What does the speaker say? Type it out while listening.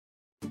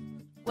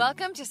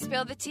Welcome to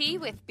Spill the Tea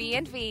with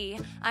B&V.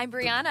 I'm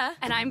Brianna.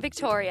 And I'm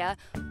Victoria.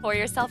 Pour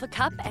yourself a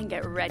cup and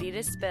get ready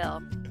to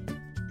spill.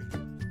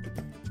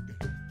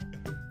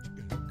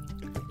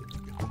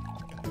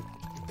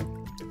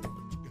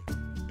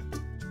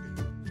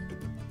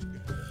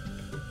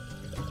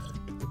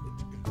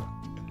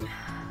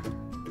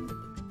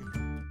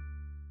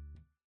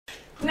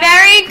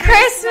 Merry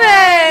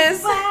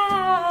Christmas!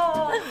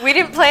 Wow. We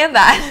didn't plan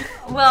that.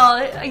 Well,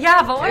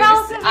 yeah, but what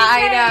else did we say?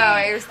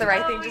 I know, it was the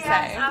right thing to yes,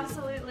 say.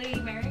 Absolutely.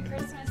 Merry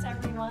Christmas,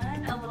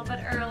 everyone. A little bit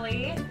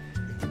early.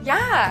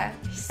 Yeah.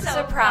 So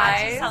Surprise.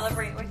 glad to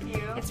celebrate with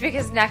you. It's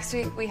because next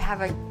week we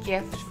have a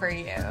gift for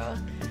you.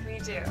 We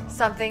do.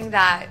 Something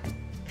that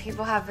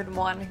people have been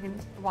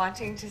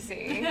wanting to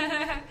see.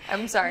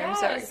 I'm sorry, I'm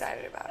so Yes.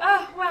 excited about it.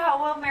 Oh, wow.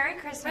 Well, Merry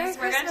Christmas. Merry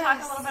We're going to talk a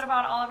Christmas. little bit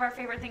about all of our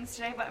favorite things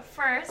today, but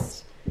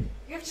first,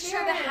 You have to show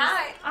the Cheers.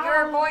 hat.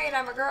 You're a boy and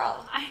I'm a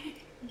girl.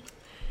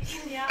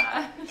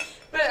 yeah.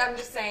 But I'm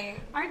just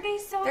saying, Aren't they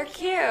so they're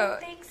cute.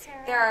 Thanks,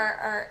 Sarah. They're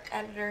our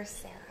editor,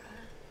 Sarah.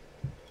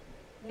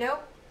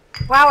 Nope.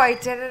 Wow, I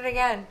did it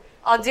again.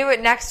 I'll do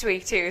it next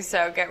week too,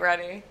 so get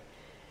ready.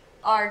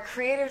 Our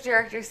creative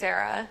director,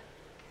 Sarah.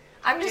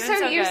 I'm just Doing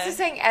so so used good. to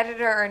saying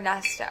editor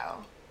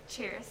Ernesto.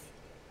 Cheers.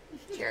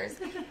 Cheers.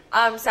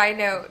 Side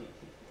note,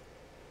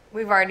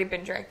 we've already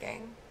been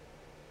drinking.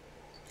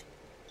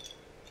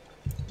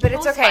 But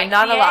it's okay,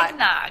 not a lot.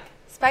 Eggnog.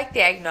 Spike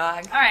the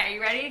eggnog. All right, are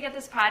you ready to get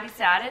this potty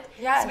started?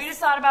 Yes. So we just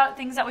thought about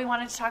things that we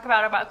wanted to talk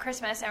about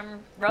Christmas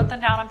and wrote them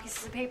down on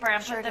pieces of paper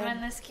and Sure put them did.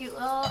 in this cute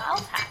little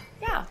elf hat.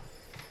 Yeah.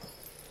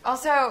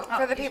 Also,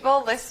 for the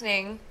people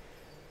listening,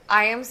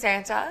 I am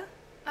Santa.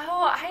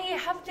 Oh, I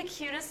have the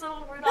cutest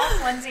little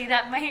Rudolph onesie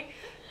that my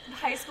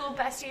high school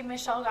bestie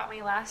Michelle got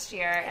me last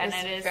year, and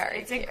It's it is very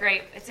it's cute.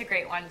 a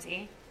great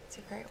onesie. It's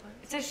a great one.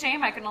 It's a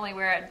shame I can only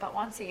wear it but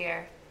once a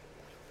year.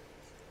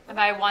 And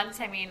by once,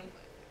 I mean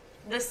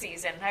this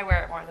season. I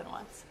wear it more than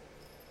once.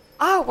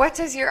 Oh, what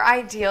does your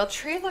ideal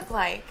tree look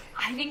like?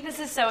 I think this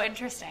is so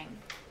interesting.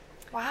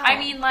 Wow. I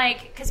mean,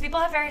 like, because people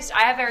have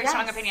I have very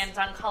strong Yes. opinions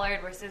on colored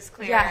versus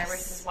clear Yes.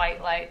 versus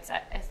white lights,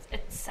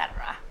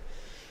 etc.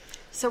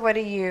 So what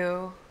do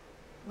you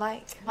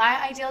like?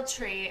 My ideal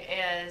tree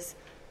is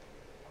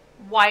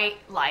white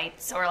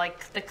lights or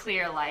like the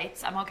clear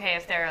lights. I'm okay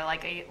if they're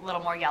like a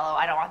little more yellow.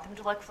 I don't want them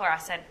to look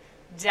fluorescent.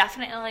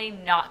 Definitely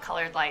not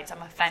colored lights.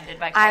 I'm offended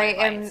by I colored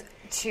am lights.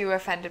 too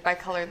offended by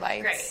colored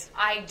lights. Great.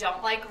 I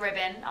don't like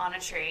ribbon on a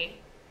tree.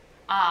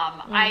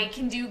 I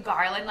can do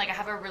garland. Like I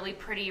have a really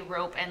pretty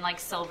rope and like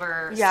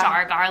silver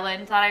star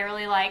garland that I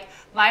really like.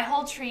 My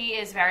whole tree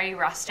is very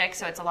rustic,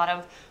 so it's a lot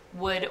of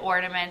wood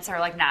ornaments or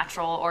like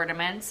natural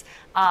ornaments,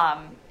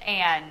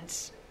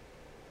 and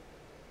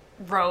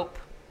rope,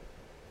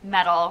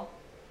 metal.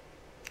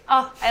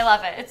 Oh, I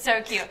love it. It's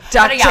so cute.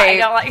 Duct But yeah, I tape.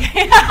 don't like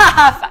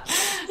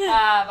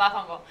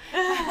Bafungal.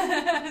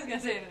 I was gonna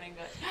say it in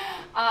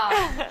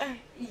English.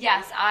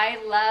 Yes, I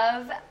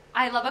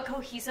love a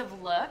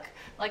cohesive look.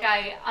 Like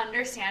I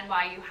understand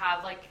why you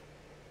have like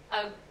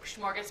a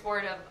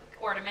smorgasbord of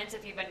ornaments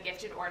if you've been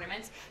gifted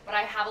ornaments, but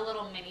I have a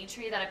little mini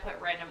tree that I put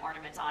random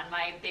ornaments on.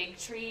 My big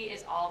tree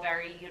is all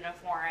very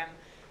uniform.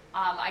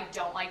 I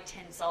don't like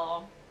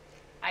tinsel.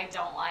 I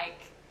don't like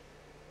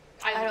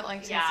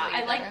tinsel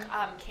I like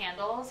either.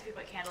 candles. If you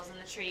put candles in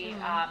the tree,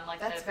 like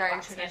That's the very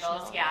box traditional.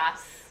 candles, yeah.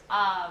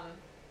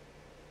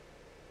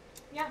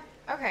 Yeah,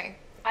 Okay.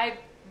 I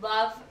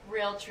love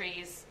real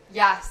trees.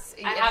 Yes.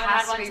 I it haven't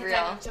has had one to be since real.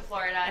 I moved to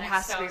Florida, and It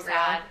has it's to so be real.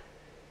 sad.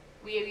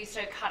 We used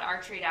to cut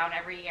our tree down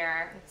every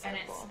year, That's so and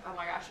it's cool. oh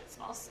my gosh, it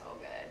smells so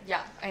good.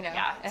 Yeah, I know.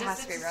 Yeah, it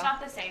has to be it's real.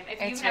 not the same.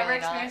 If It's you've never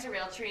really not. experienced a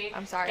real tree,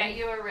 I'm sorry. get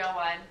you a real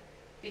one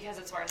because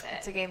it's worth it.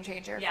 It's a game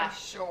changer Yeah. for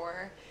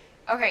sure.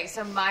 Okay,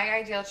 so my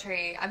ideal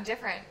tree, I'm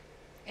different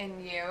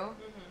in you.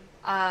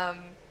 Mm-hmm.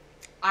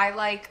 I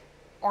like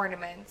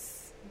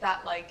ornaments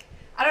that like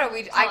I don't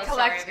know. Tell I a story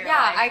collect. of your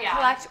Yeah, life, I yeah.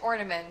 collect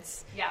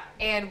ornaments, Yeah.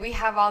 and we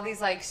have all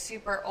these like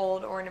super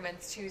old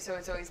ornaments too. So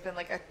it's always been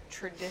like a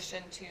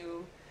tradition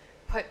to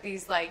put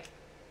these like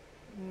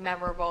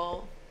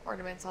memorable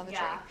ornaments on the Yeah.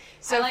 tree.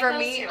 So I like for those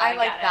me, too. I I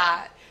like get it.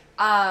 that.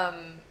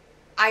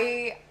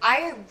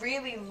 I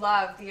really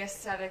love the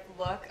aesthetic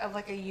look of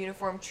like a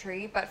uniform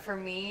tree, but for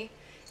me,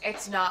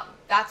 that's not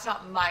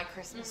my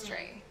Christmas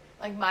tree.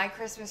 Like my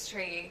Christmas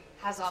tree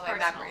has all my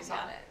personal, memories yeah.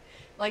 on it.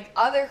 Like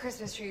other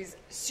Christmas trees,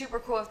 super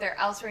cool if they're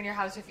elsewhere in your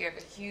house, if you have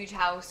a huge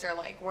house or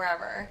like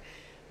wherever.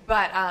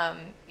 But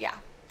yeah,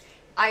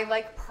 I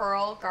like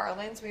pearl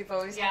garlands. We've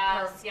always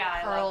had Yes, yeah,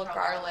 I pearl love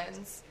pearl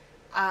garlands.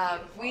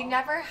 We Beautiful.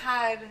 never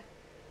had.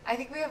 I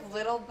think we have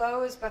little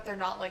bows, but they're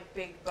not like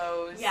big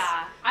bows.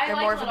 Yeah, I They're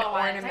like more of an little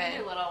ones. I ornament.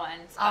 can do little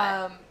ones.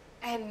 But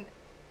And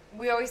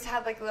we always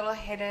had like little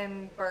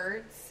hidden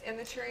birds in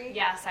the tree.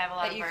 yes, I have a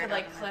lot that of you bird could,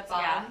 like, ornaments. clip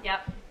on. Yeah,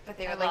 yep. But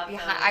they I were like love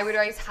behind. those. I would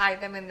always hide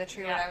them in the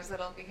tree when Yeah. I was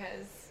little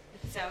because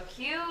It's so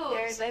cute.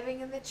 they're living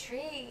in the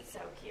tree. So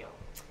cute.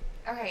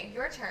 Okay,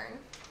 your turn.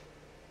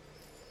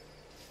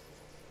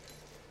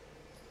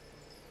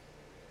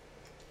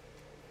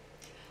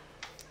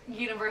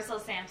 Universal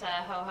Santa,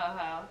 ho ho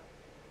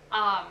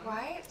ho.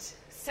 What?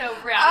 So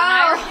Brianna and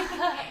I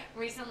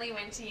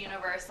recently went to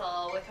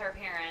Universal with her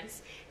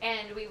parents,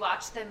 and we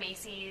watched the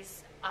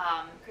Macy's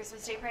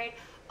Christmas Day Parade.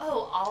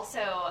 Oh,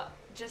 also,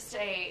 just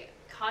a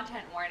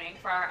content warning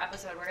for our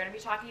episode. We're going to be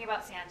talking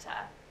about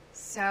Santa.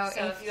 So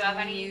if you have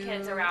any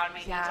kids around,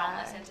 maybe don't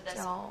listen to this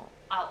out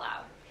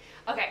loud.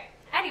 Okay.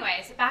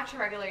 Anyways, back to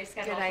regularly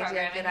scheduled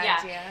programming. Good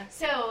idea.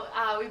 So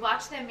we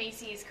watched the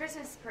Macy's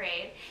Christmas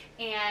Parade,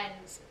 and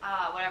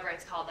whatever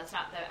it's called, that's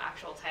not the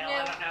actual title. No.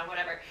 I don't know.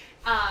 Whatever.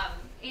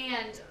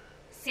 And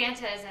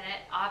Santa is in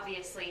it.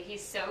 Obviously,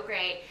 he's so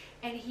great,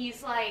 and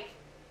he's like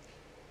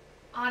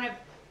on a.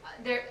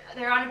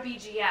 They're on a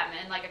BGM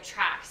and like a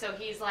track, so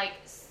he's like.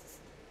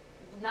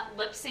 Not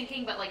lip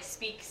syncing, but like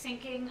speak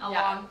syncing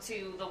along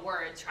to the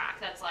word track.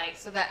 That's like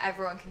so that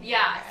everyone can hear.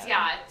 Yes,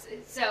 yeah.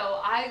 So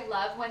I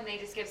love when they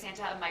just give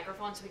Santa a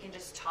microphone so we can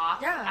just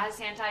talk as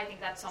Santa. I think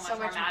that's so much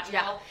more magical.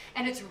 Yeah.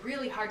 And it's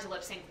really hard to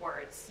lip sync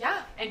words.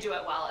 Yeah. And do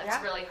it well. It's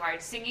really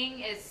hard. Singing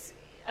is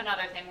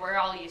another thing. We're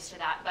all used to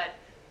that, but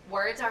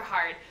words are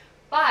hard.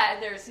 But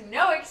there's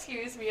no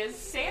excuse because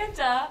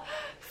Santa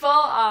full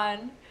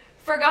on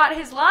forgot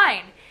his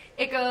line.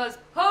 It goes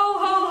ho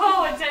ho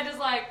ho, and Santa's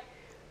like.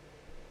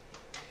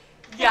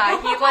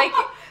 Yeah, he did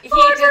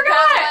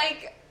that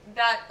like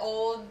that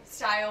old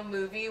style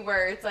movie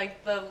where it's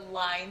like the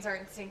lines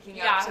aren't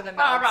syncing up to the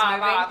mouths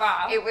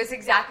moving. It was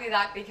exactly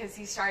that because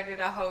he started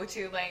a ho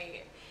too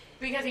late.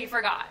 Because he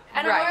forgot.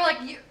 And we were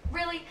like,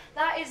 really?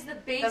 That is the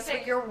basic That's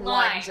like your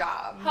line. One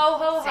job. Ho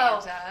ho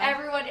Santa. ho.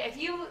 Everyone, if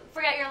you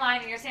forget your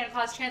line and you're Santa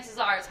Claus, chances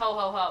are it's ho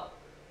ho ho.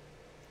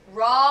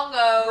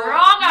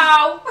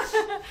 Wrong-o.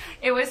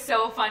 It was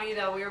so funny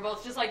though. We were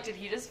both just like, did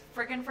he just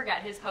freaking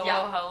forget his ho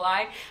ho ho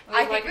line?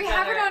 I think we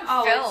have it on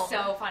film. It's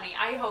so funny.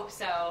 I hope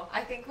so.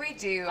 I think we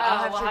do. We'll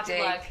have to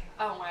dig. Look.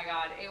 Oh my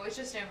god. It was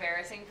just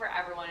embarrassing for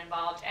everyone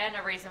involved and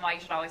a reason why you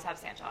should always have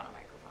Santa on a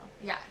microphone.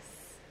 Yes.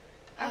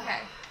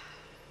 Okay.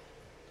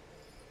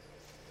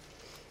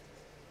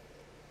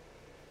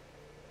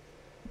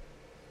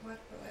 What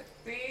will it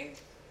be?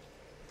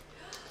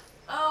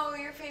 Oh,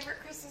 your favorite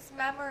Christmas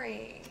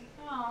memory.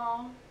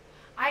 Oh,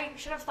 I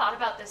should have thought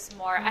about this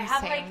more. I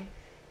have like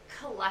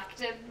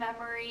collective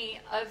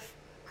memory of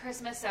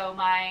Christmas. So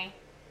my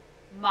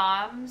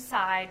mom's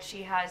side,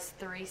 she has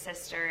 3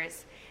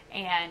 sisters,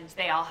 and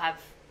they all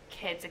have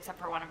kids except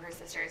for one of her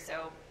sisters.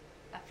 So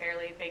a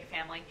fairly big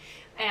family,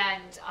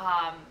 and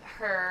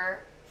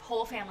her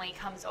whole family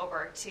comes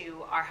over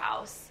to our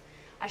house.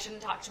 I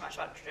shouldn't talk too much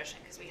about tradition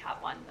because we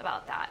have one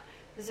about that.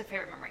 This is a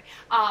favorite memory.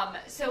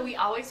 So we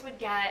always would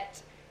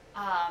get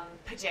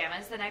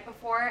pajamas the night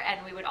before, and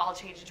we would all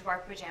change into our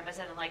pajamas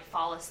and then like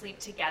fall asleep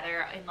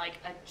together in like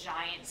a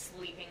giant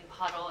sleeping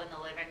puddle in the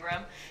living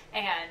room.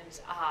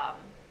 And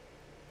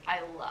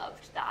I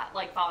loved that,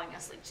 like falling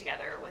asleep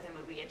together with a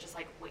movie and just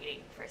like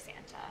waiting for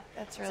Santa.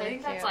 That's really So I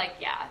think cute. that's like,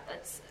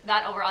 that's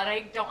that overall. And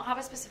I don't have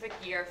a specific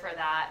year for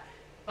that.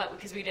 But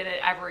because we did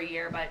it every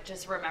year, but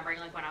just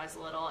remembering like when I was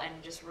little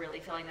and just really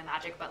feeling the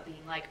magic, but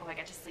being like, oh, I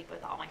get to sleep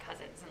with all my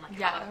cousins and like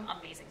have an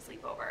amazing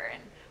sleepover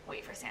and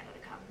wait for Santa to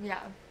come. Yeah.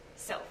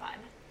 So fun.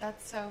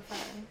 That's so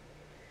fun.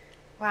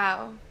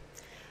 Wow.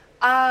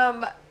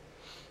 I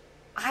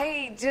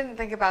didn't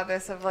think about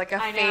this of like a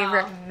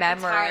favorite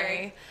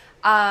memory.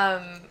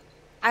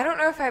 I don't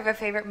know if I have a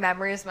favorite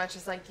memory as much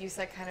as like you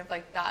said, kind of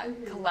like that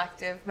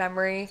collective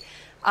memory.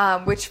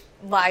 Which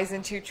lies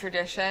into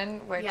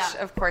tradition, which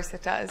of course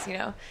it does, you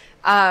know.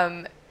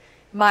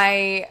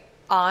 My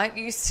aunt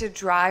used to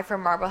drive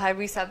from Marblehead.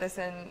 We said this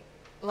in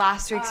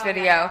last week's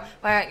video. Yeah.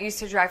 My aunt used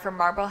to drive from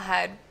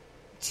Marblehead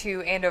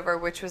to Andover,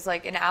 which was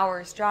like an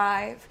hour's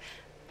drive.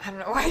 I don't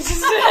know why I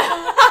just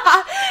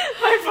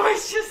my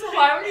voice just,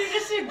 why would you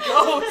just say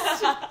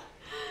ghost?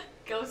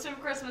 Ghost of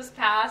Christmas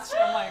Past.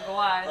 Oh my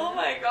god. Oh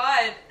my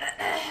god.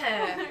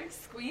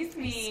 Excuse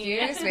me.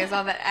 Excuse me, it's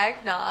all that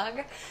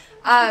eggnog.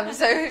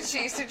 So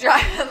she used to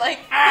drive at like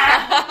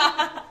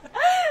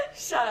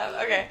shut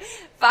up. Okay.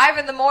 5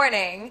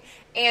 a.m,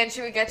 and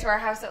she would get to our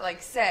house at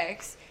like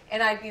 6,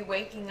 and I'd be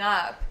waking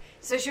up.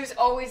 So she was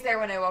always there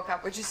when I woke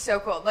up, which is so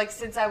cool. Like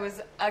since I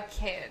was a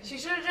kid. She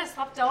should have just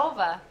slept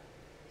over.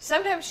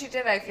 Sometimes she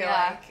did, I feel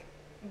like.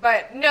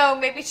 But no,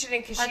 maybe she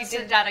didn't because she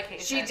did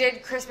dedication. She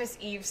did Christmas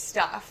Eve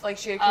stuff. Like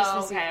she had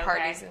Christmas Eve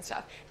parties and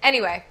stuff.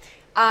 Anyway,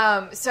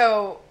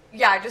 so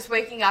yeah, just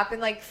waking up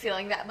and like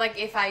feeling that. Like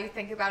if I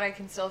think about it, I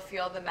can still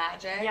feel the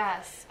magic.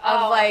 Yes.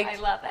 Of like, I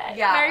love it.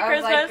 Yeah, Merry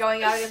Christmas. Like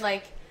going out and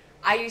like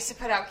I used to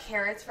put out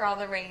carrots for all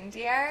the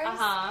reindeers.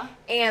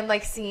 And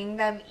like seeing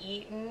them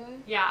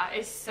eaten. Yeah,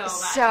 it's so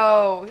magical.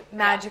 So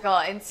magical,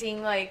 and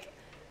seeing like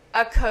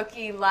a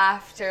cookie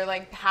left or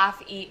like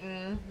half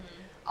eaten.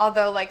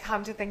 Although, like,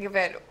 come to think of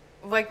it,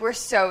 like, we're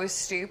so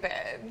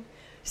stupid.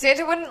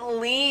 Santa wouldn't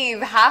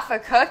leave half a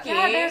cookie.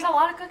 Yeah, there's a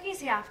lot of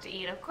cookies you have to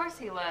eat. Of course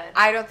he would.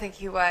 I don't think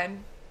he would.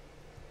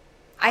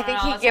 I think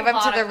he'd give them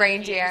to the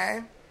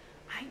reindeer.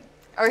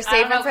 Or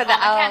save them for the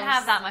elves. I can't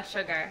have that much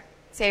sugar.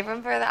 Save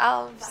them for the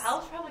elves. The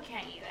elves probably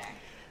can't either.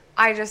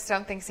 I just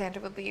don't think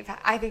Santa would leave.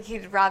 I think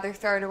he'd rather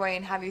throw it away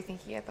and have you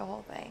think he ate the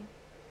whole thing.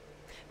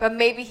 But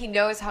maybe he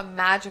knows how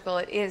magical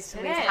it is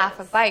to leave half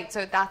a bite,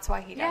 so that's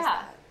why he does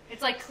that.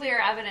 It's like clear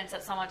evidence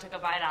that someone took a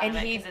bite out And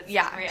of it he, because it's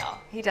yeah, real.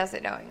 he does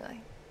it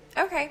knowingly.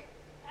 Okay.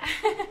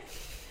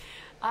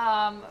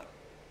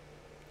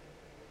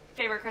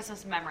 Favorite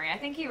Christmas memory. I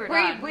think you were We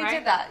done, we right?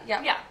 did that.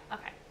 Yeah. Yeah.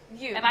 Okay.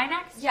 You. Am I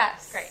next?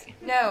 Yes. Great.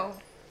 No.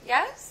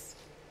 Yes.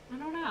 I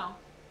don't know.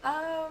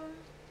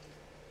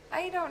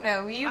 I don't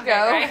know. You Okay,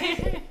 go.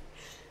 great.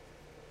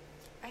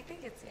 I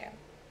think it's you.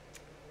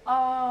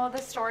 Oh, the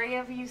story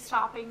of you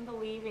stopping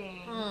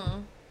believing.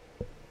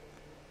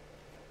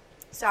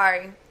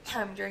 Sorry,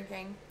 I'm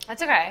drinking.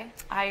 That's okay.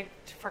 I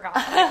forgot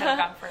that I could have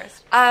gone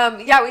first.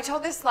 Yeah, we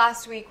told this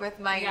last week with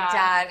my Yeah.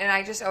 dad, and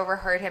I just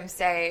overheard him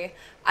say,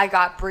 "I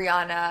got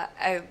Brianna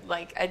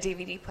a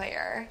DVD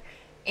player,"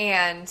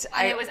 and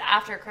It was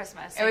after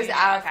Christmas. so it was you knew,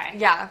 out, okay.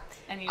 yeah,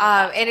 And you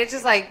and it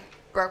just like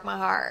broke my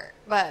heart,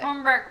 but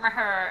broke my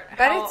heart.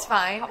 it's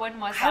fine. When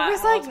was that? I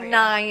was How old like were you?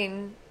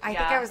 9. I think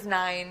Yeah. I was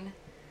 9.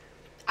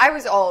 I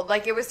was old.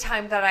 Like, it was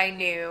time that I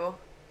knew.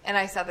 And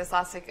I said this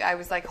last week. I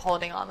was like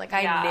holding on. Like,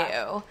 I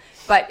knew.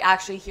 But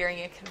actually hearing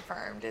it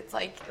confirmed, it's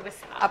like It was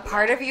sad. a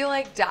part of you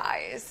like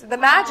dies. The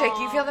magic.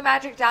 You feel the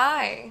magic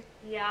die.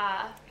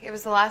 Yeah. It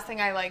was the last thing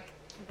I like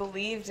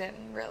believed in,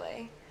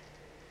 really.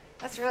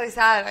 That's really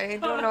sad. I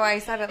don't know why I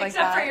said it like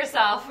Except that. for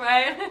yourself,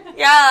 right?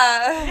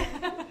 Yeah.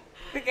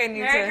 I think I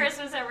need Merry to.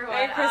 Christmas, everyone.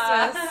 Merry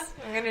Christmas.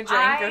 I'm going to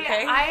drink,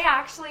 okay? I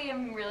actually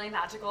am really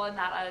magical in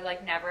that I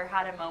like never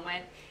had a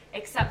moment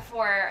except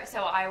for,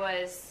 so I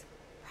was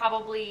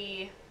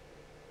probably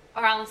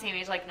around the same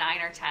age, like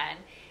 9 or 10,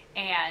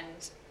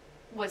 and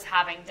was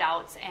having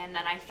doubts, and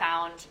then I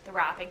found the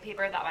wrapping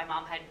paper that my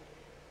mom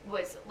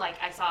was like,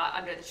 I saw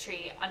under the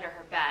tree under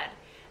her bed,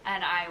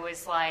 and I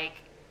was like,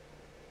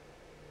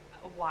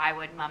 why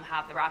would mom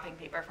have the wrapping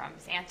paper from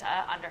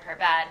Santa under her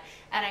bed?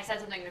 And I said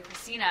something to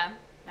Christina,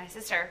 my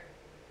sister,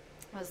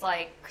 was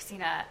like,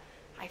 Christina,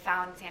 I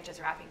found Santa's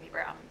wrapping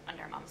paper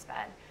under mom's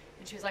bed.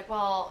 And she was like,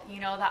 well, you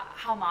know that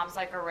how mom's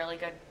like a really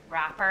good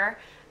wrapper?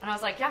 And I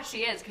was like, yeah, she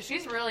is, because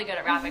she's really good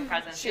at wrapping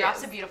presents. She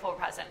wraps a beautiful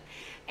present.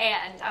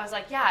 And I was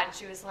like, yeah. And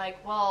she was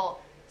like,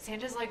 well,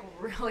 Santa's like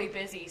really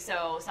busy,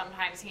 so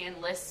sometimes he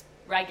enlists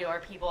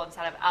regular people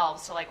instead of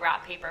elves to like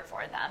wrap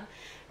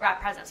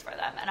presents for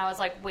them. And I was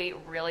like, wait,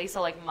 really?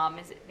 So like mom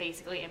is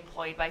basically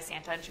employed by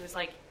Santa? And she was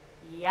like,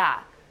 yeah,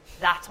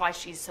 that's why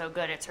she's so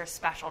good. It's her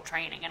special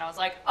training. And I was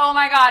like, oh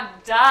my God,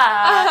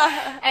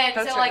 duh. And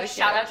so like,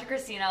 shout out to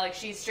Christina. Like,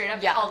 she straight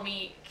up kept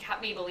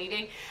me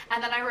believing.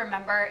 And then I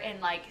remember in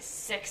like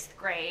 6th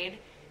grade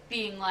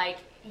being like,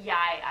 yeah,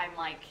 I'm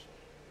like,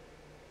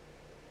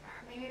 or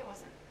maybe it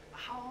wasn't,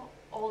 how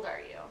old are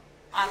you?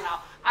 I don't know.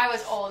 I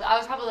was old. I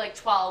was probably like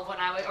 12 when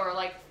I was, or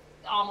like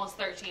almost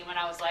 13 when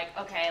I was like,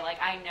 okay, like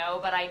I know,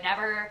 but I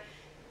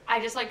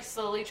just like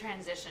slowly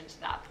transitioned to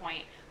that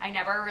point. I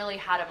never really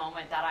had a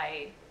moment that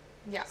I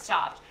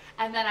stopped.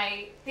 And then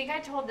I think I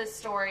told this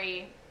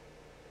story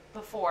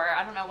before,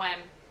 I don't know when,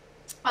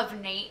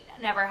 of Nate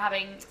never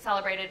having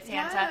celebrated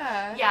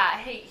Santa. Yeah,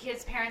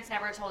 his parents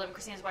never told him,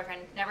 Christina's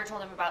boyfriend never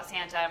told him about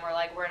Santa, and we're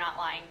like, we're not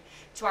lying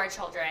to our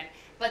children.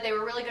 But they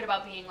were really good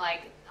about being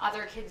like,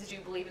 other kids do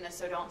believe in this,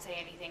 so don't say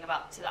anything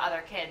to the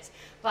other kids.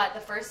 But the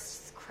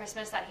first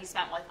Christmas that he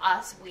spent with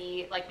us,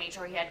 we like made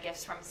sure he had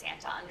gifts from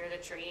Santa under the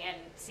tree, and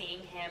seeing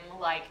him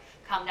like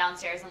come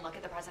downstairs and look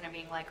at the present and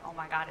being like, oh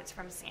my God, it's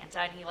from Santa,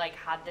 and he like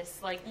had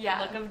this like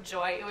look of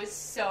joy. It was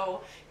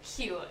so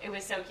cute. It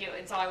was so cute.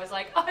 And so I was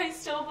like, oh, I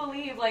still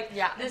believe like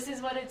this is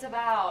what it's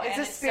about. It's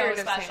and a spirit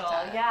so special. of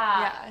Santa.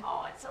 Yeah.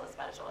 Oh, it's so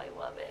special. I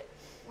love it.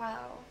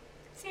 Wow.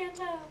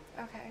 Santa.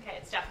 Okay. Okay,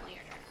 it's definitely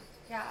your turn.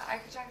 Yeah, I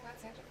could talk about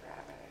Santa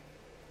forever.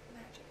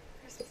 Magic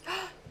Christmas.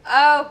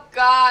 Oh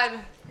God,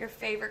 your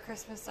favorite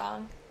Christmas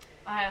song?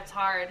 It's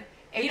hard.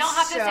 It's you don't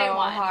have to say so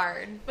one.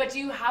 hard. But do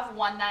you have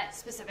one that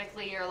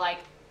specifically you're like,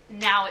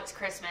 now it's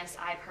Christmas,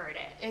 I've heard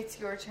it? It's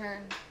your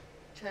turn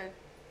to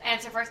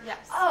answer first.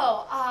 Yes.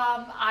 Oh,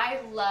 I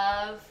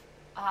love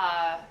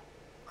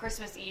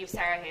Christmas Eve,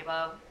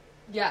 Sarajevo.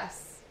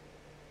 Yes.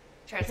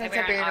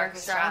 Trans-Siberian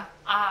Orchestra.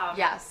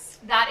 Yes.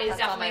 That is That's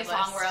definitely a on my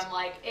song list. where I'm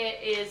like,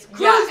 it is Christmas.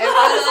 Yeah, it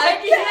was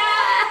like,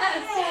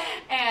 yes!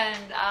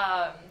 And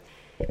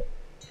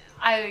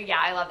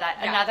I love that.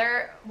 Yeah.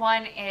 Another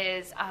one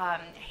is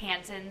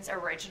Hanson's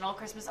original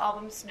Christmas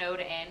album, Snowed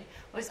In,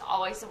 was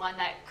always the one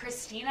that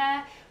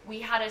Christina, we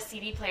had a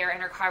CD player in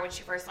her car when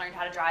she first learned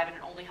how to drive, and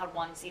it only had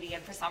one CD,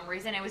 and for some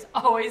reason it was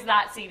always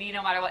that CD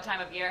no matter what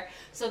time of year.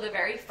 So the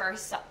very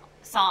first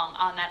song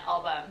on that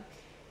album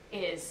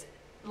is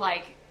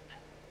like,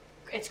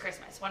 it's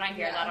Christmas. When I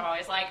hear that, I'm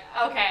always like,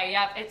 okay,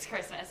 yep, it's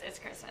Christmas. It's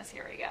Christmas.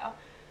 Here we go.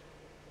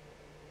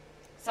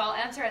 So I'll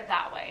answer it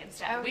that way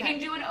instead. Okay. We can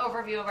do an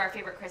overview of our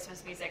favorite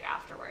Christmas music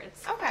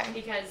afterwards. Okay.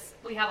 Because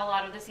we have a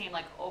lot of the same,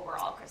 like,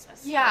 overall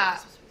Christmas. Yeah.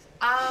 Christmas music.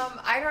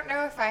 I don't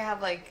know if I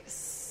have like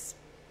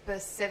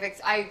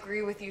specifics. I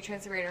agree with you,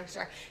 Trans-Siberian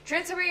Orchestra.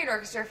 Trans-Siberian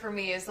Orchestra for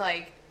me is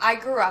like, I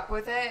grew up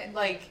with it.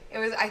 Like,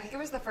 I think it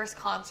was the first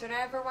concert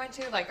I ever went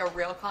to, like a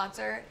real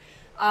concert.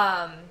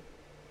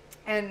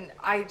 And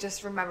I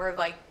just remember,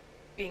 like,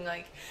 being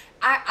like,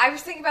 I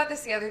was thinking about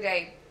this the other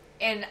day,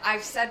 and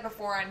I've said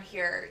before on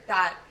here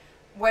that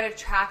what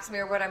attracts me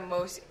or what I'm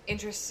most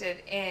interested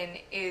in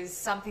is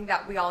something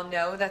that we all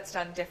know that's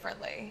done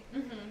differently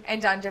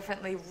and done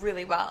differently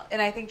really well.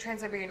 And I think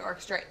Trans-Siberian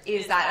Orchestra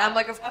is that. And I'm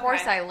like, of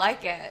course I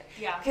like it.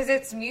 Yeah. Because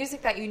it's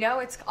music that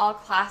it's all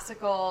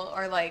classical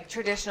or like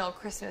traditional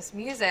Christmas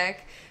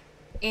music,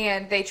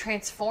 and they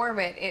transform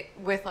it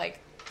with like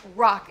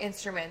rock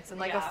instruments and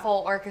like a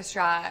full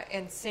orchestra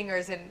and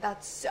singers, and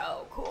that's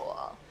so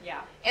cool.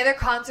 Yeah. And their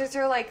concerts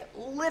are like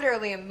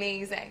literally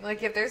amazing.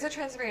 Like if there's a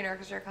Trans-Siberian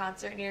Orchestra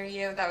concert near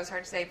you, that was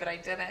hard to say, but I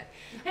didn't,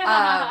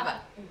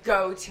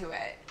 go to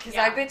it. Because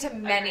I've been to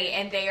many,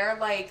 and they are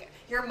like,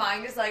 your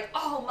mind is like,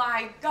 oh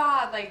my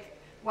God, like,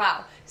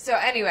 wow. So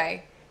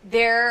anyway,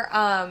 their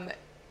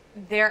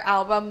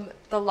album,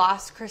 The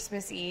Lost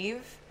Christmas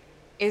Eve,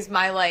 is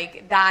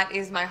that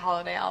is my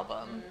holiday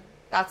album.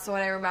 That's the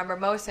one I remember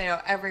most. I know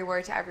every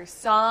word to every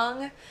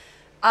song.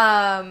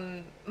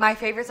 My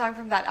favorite song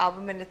from that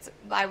album, and it's,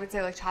 I would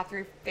say, like top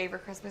 3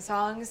 favorite Christmas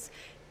songs.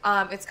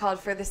 It's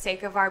called For the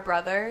Sake of Our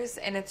Brothers,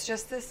 and it's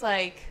just this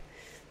like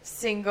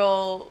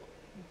single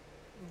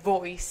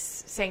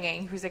voice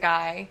singing who's a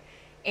guy,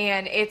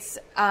 and it's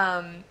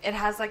it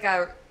has like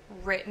a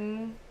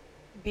written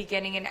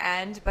beginning and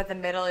end, but the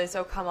middle is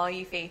 "O Come All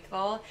Ye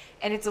Faithful,"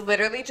 and it's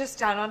literally just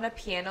done on a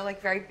piano,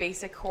 like very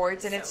basic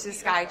chords, and it's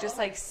this guy just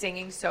like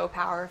singing so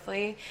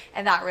powerfully,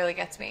 and that really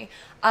gets me.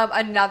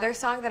 Another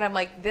song that I'm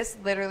like, this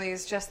literally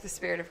is just the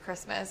spirit of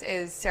Christmas,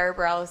 is Sarah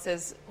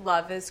Bareilles'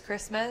 "Love Is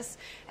Christmas,"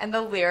 and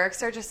the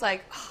lyrics are just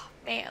like, oh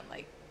man,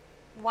 like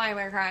why am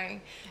I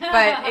crying?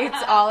 But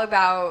it's all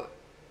about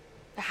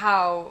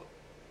how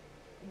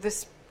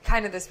this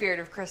kind of the spirit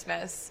of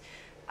Christmas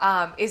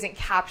isn't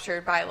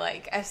captured by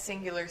like a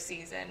singular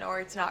season, or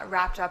it's not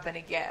wrapped up in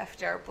a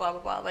gift or blah,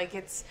 blah, blah. Like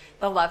it's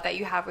the love that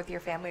you have with your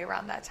family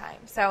around that time.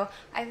 So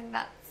I think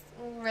that's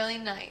really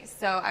nice.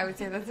 So I would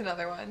say that's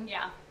another one.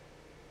 Yeah.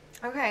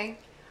 Okay.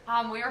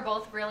 We were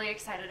both really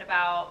excited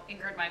about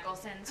Ingrid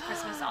Michaelson's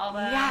Christmas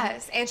album.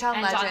 Yes. And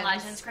John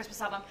Legend's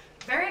Christmas album.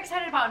 Very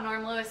excited about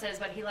Norm Lewis's,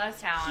 but he let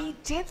us down. He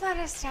did let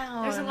us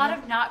down. There's a lot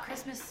of not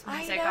Christmas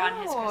music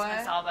on his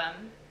Christmas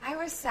album. I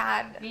was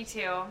sad. Me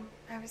too.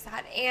 I was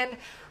sad. And,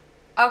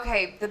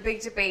 okay, the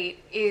big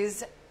debate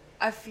is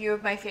a few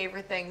of my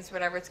favorite things,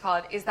 whatever it's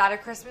called. Is that a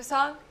Christmas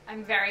song?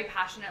 I'm very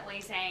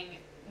passionately saying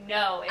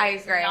no, I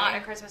is agree. not a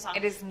Christmas song.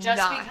 It is just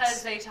not.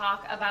 because they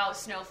talk about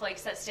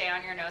snowflakes that stay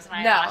on your nose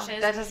and No, eyelashes.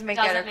 that doesn't make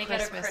it a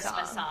Christmas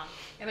song.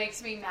 It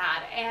makes me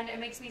mad, and it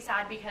makes me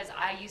sad because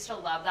I used to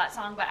love that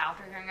song, but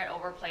after hearing it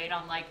overplayed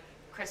on like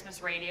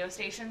Christmas radio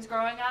stations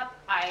growing up,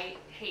 I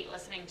hate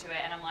listening to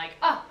it, and I'm like,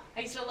 oh,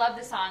 I used to love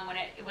this song when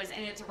it was in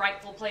its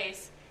rightful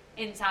place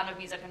in Sound of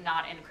Music and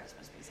not in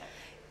Christmas music.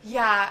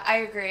 Yeah, I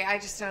agree. I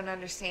just don't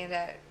understand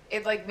it.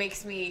 It like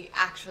makes me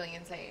actually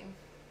insane.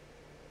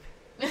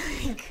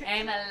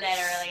 I'm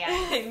literally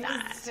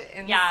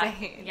insane.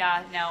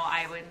 Yeah, no,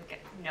 I wouldn't get,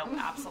 no,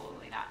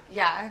 absolutely not.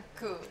 Yeah,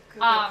 cool.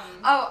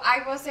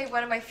 I will say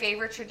one of my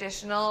favorite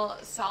traditional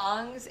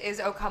songs is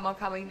 "O Come, O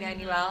Come,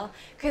 Emmanuel,"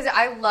 because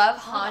I love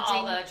haunting.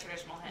 All the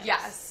traditional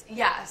hymns.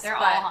 Yes, they're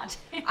all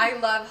haunting. I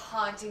love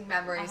haunting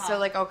memories. So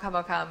like "O Come,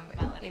 O Come,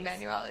 Melodies.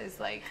 Emmanuel" is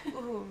like,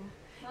 ooh,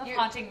 I love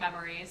haunting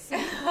memories.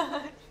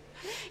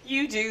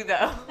 You do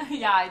though.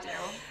 Yeah, I do.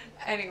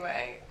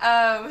 Anyway,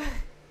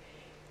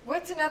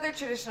 what's another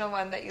traditional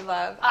one that you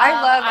love? I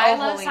love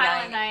 "O Holy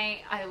Silent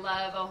Night." I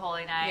love "O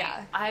Holy Night."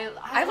 Yeah. I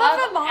love love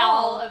them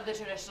all. of the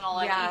traditional,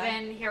 like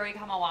even "Here We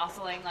Come a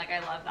Wassailing," like I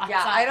love that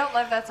Yeah, song. I don't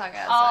love that song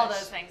as all much.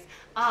 those things.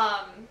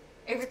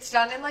 If it's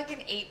done in like an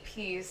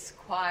 8-piece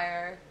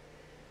choir.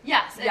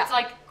 Yes, it's Yeah.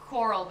 like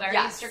choral, very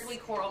Yes. strictly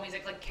choral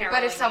music, like caroling.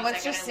 But if someone's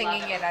music, just and I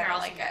love singing it, I don't Carol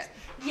like singers.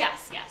 it.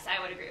 Yes,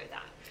 I would agree with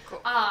that.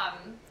 Cool.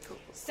 Cool.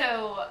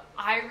 So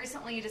I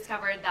recently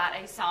discovered that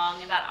a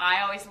song that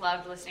I always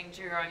loved listening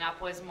to growing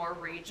up was more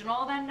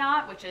regional than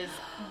not, which is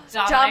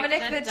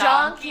Dominic the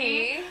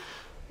Donkey.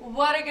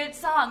 What a good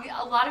song.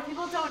 A lot of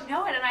people don't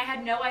know it, and I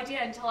had no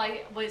idea until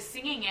I was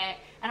singing it,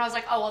 and I was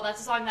like, oh, well, that's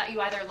a song that you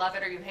either love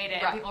it or you hate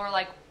it. Right. And people were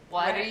like,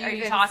 what are you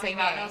even talking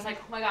about? singing? And I was like,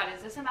 oh my God,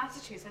 is this a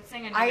Massachusetts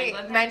thing in New I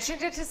England thing?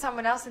 mentioned it to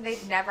someone else and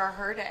they'd never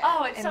heard it.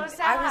 Oh, it's And so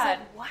sad. I was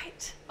like,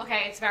 what?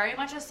 Okay, it's very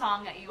much a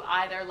song that you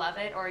either love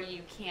it or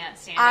you can't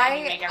stand it. And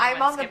you make everyone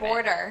I'm on the skip it.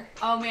 border.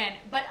 Oh man,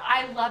 but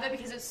I love it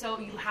because it's so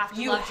you have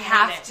to. You love to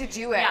have hate to it.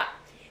 do it.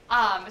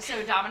 Yeah.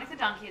 So Dominic the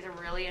Donkey is a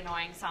really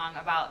annoying song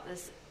about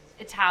this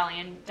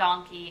Italian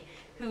donkey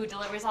who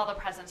delivers all the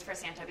presents for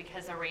Santa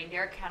because the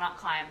reindeer cannot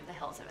climb the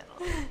hills of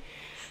Italy.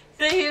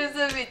 The hills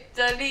of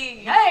Italy.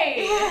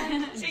 Hey,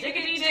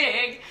 jiggity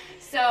jig.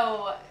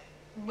 So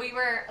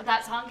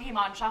that song came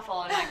on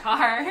shuffle in my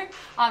car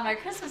on my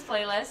Christmas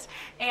playlist,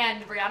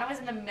 and Brianna was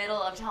in the middle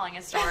of telling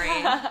a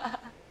story.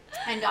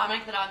 And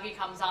Dominic the Donkey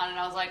comes on, and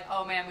I was like,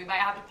 oh man, we might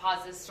have to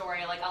pause this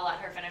story. Like, I'll let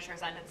her finish her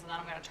sentence, and then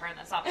I'm going to turn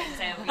this up and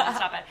say that we need to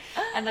stop it.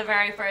 And the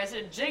very first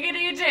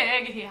jiggity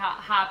jig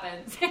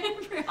happens, and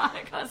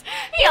Brianna goes,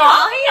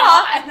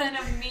 yeah, and then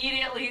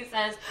immediately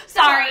says,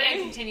 sorry,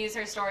 and continues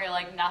her story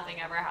like nothing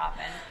ever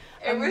happened.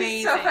 It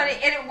was so funny,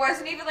 and it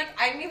wasn't even like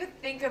I didn't even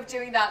think of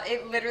doing that.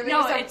 It literally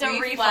was it's a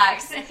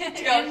reflex to go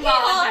Involuntary.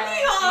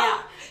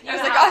 yeah. You I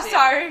was like, have oh, to.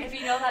 sorry. If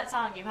you know that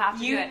song, you have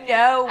to You do it.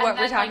 know what and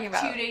we're then, talking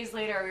like, about. 2 days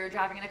later, we were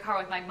driving in the car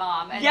with my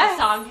mom, and Yes.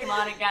 the song came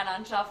on again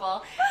on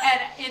shuffle. And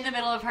in the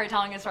middle of her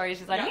telling a story,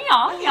 she's like,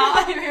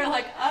 yeah. And we were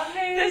like,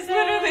 amazing. This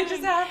literally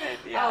just happened.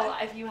 Yeah.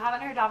 Oh, if you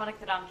haven't heard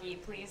Dominic the Donkey,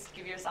 please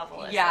give yourself a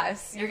listen.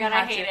 Yes, You're going to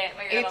hate it,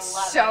 but you're going to It's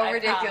love it. so I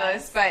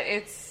ridiculous, promise. but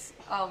it's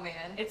oh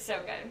man. It's so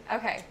good.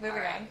 Okay, moving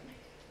All right. on.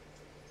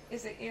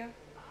 Is it you?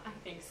 I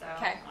think so.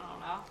 Okay. I don't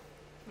know.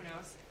 Who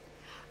knows?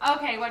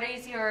 Okay, what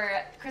is your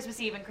Christmas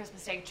Eve and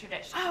Christmas Day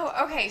tradition? Oh,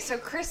 okay. So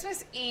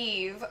Christmas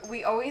Eve,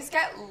 we always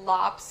get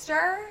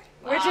lobster,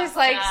 which is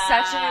like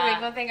such a New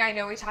England thing. I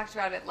know we talked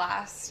about it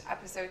last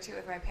episode too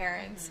with my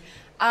parents.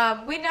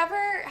 We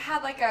never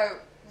had like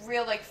a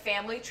real like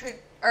family tradition.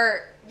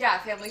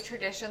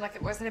 Like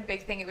it wasn't a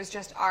big thing. It was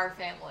just our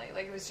family.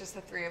 Like it was just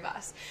the three of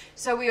us.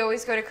 So we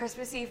always go to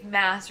Christmas Eve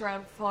mass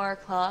around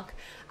 4:00.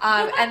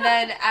 And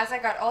then as I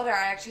got older,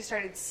 I actually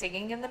started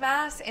singing in the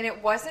mass, and it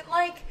wasn't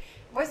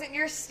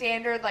your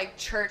standard like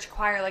church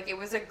choir. Like it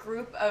was a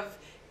group of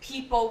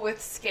people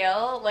with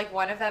skill. Like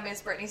one of them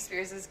is Britney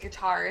Spears'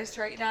 guitarist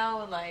right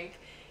now, and like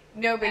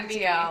no big MVP.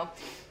 deal.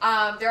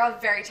 They're all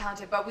very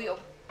talented, but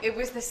it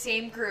was the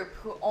same group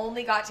who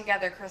only got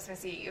together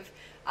Christmas Eve.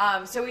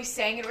 So we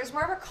sang. It was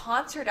more of a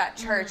concert at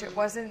church. It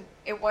wasn't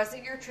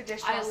your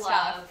traditional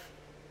stuff.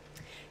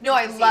 No,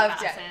 I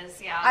loved it.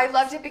 Yeah. I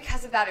loved it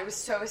because of that. It was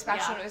so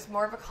special. Yeah. It was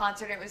more of a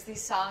concert. It was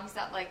these songs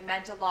that like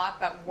meant a lot,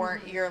 but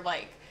weren't your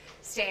like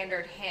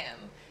standard hymn.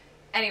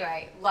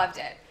 Anyway, loved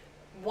it.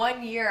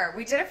 1 year,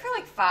 we did it for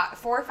like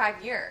 4 or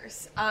 5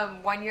 years.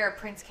 1 year,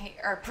 Prince.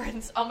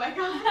 Oh my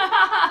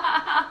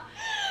god,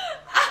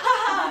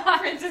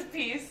 Prince of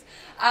Peace.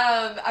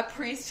 A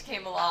priest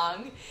came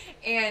along,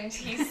 and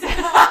he said,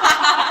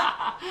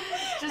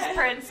 Just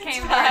Prince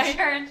came to Sorry.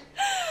 church.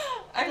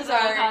 I'm This is a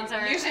sorry.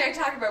 concert. Usually I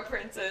talk about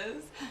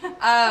princes,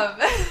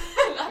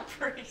 not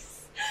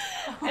priests.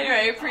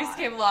 Anyway, a priest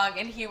came along,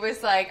 and he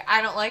was like,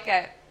 I don't like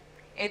it.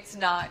 It's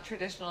not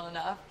traditional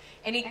enough.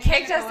 And he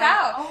kicked us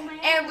out. Oh, man.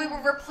 And we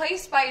were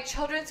replaced by a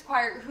children's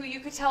choir who you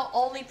could tell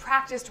only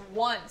practiced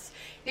once.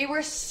 They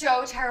were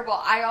so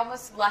terrible. I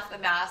almost left the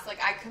mass. Like,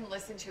 I couldn't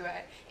listen to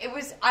it.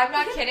 I'm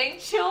not kidding.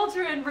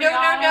 Children, No.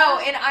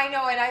 Brianna. And I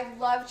know, and I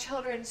love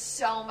children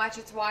so much.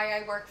 It's why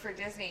I work for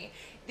Disney.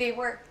 They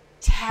were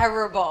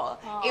terrible.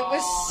 It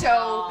was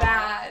so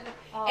bad.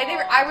 And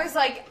I was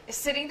like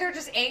sitting there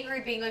just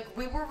angry, being like,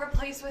 we were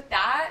replaced with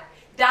that?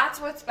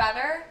 That's what's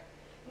better?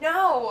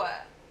 No.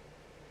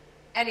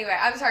 Anyway,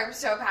 I'm sorry. I'm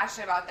so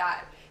passionate about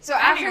that. So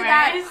after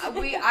that,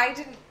 we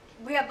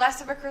had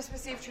less of a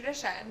Christmas Eve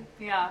tradition.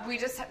 Yeah. We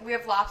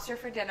have lobster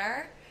for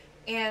dinner,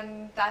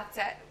 and that's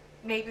it.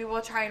 Maybe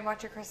we'll try and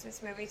watch a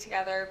Christmas movie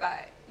together,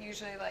 but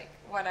usually, like,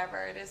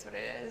 whatever, it is what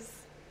it is.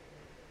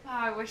 Oh,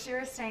 I wish you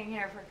were staying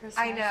here for Christmas.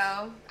 I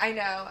know.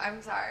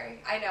 I'm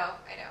sorry. I know.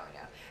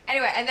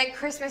 Anyway, and then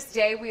Christmas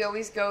Day, we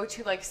always go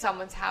to, like,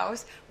 someone's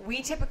house.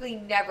 We typically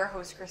never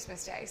host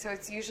Christmas Day, so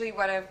it's usually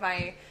one of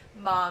my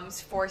mom's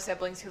 4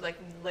 siblings who, like,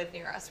 live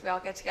near us. We all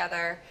get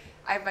together.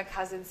 I have my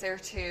cousins there,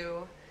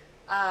 too,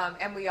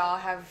 and we're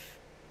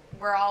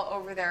all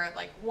over there at,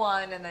 like,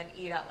 1, and then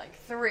eat at, like,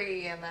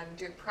 3, and then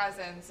do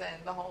presents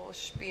and the whole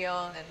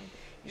spiel, and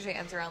usually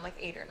ends around, like,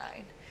 8 or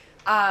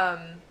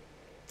 9.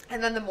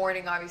 And then the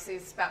morning, obviously,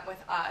 is spent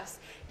with us.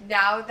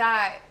 Now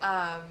that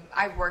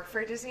I work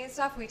for Disney and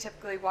stuff, we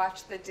typically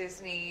watch the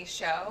Disney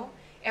show.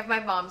 If my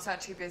mom's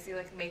not too busy,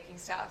 like, making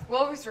stuff, we'll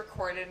always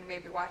record it and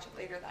maybe watch it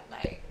later that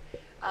night.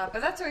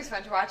 But that's always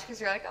fun to watch because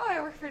you're like, oh, I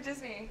work for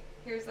Disney.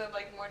 Here's the,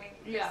 like, morning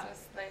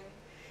Christmas thing.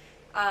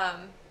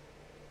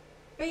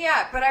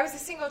 But I was a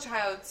single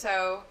child,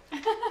 so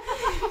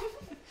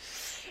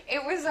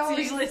it was always...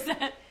 It's usually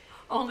said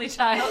only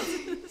child,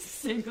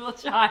 single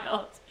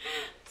child.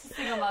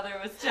 Single mother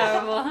was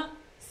terrible.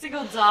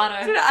 Single daughter.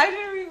 I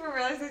didn't even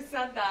realize I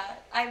said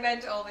that. I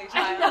meant only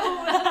child. I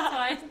know, that's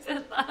why I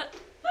said that.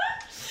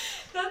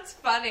 That's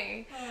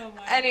funny. Oh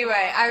my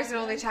Anyway, God. I was an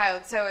only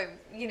child, so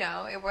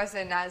it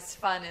wasn't as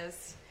fun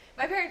as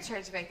my parents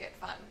tried to make it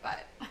fun,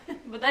 but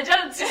But that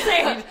doesn't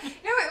succeed.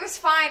 no, it was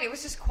fine. It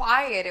was just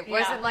quiet. It Yeah.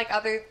 wasn't like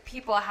other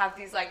people have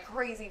these like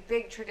crazy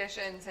big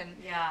traditions, and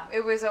Yeah.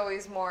 it was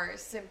always more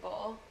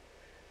simple.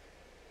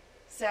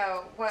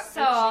 So what?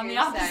 So would on you the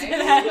opposite say?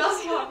 end.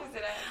 On the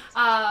opposite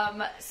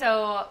end.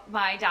 So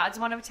my dad's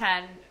one of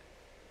 10,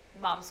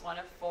 mom's one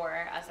of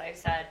 4, as I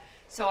said.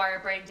 So our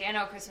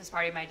Brandano Christmas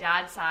party, my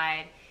dad's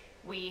side,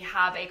 we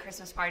have a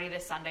Christmas party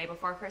this Sunday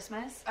before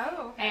Christmas.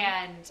 Oh, okay.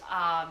 And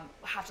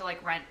have to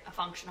like rent a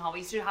function hall. We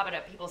used to have it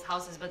at people's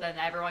houses, but then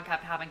everyone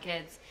kept having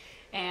kids,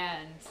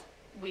 and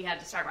we had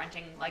to start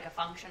renting like a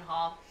function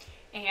hall.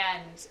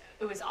 And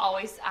it was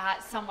always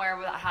at somewhere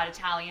that had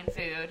Italian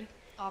food.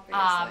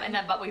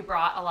 Obviously. But we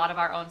brought a lot of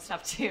our own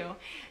stuff too,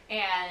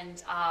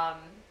 and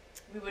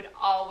we would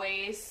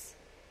always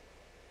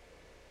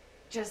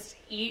just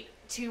eat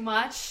too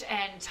much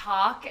and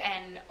talk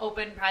and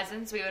open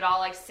presents. We would all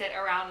like sit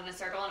around in a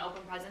circle and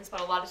open presents,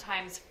 but a lot of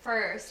times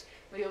first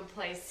we would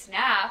play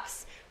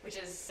snaps, which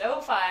is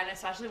so fun,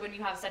 especially when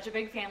you have such a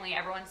big family.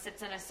 Everyone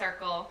sits in a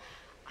circle.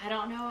 I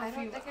don't know if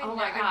oh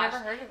my gosh. I've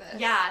never heard of this.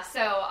 Yeah,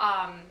 so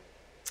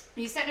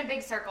you sit in a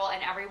big circle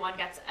and everyone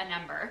gets a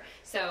number.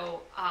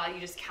 So you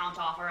just count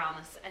off around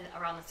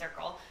the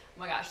circle. Oh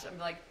my gosh, I'm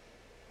like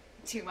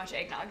too much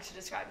eggnog to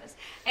describe this.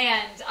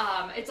 And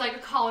it's like a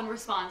call and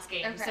response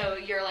game. Okay. So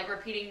you're like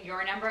repeating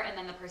your number and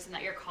then the person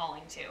that you're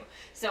calling to.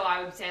 So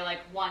I would say like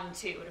 1,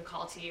 2 to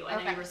call to you,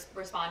 and then you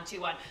respond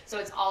 2, 1. So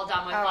it's all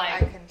done with I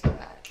can do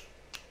that.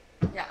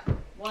 Yeah.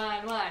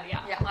 1, 1,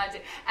 yeah. 1, 2.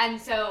 And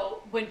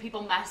so when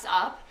people mess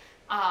up,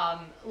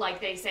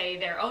 like they say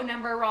their own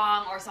number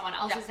wrong or someone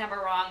else's number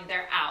wrong,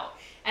 they're out.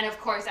 And of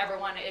course,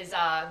 everyone is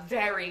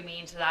very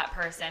mean to that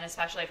person,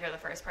 especially if you're the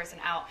first person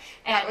out.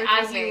 And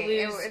as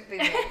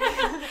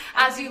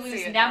you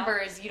lose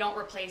numbers, you don't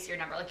replace your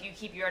number. Like you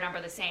keep your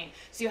number the same.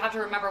 So you have to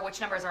remember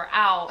which numbers are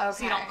out,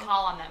 so you don't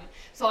call on them.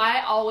 So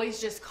I always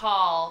just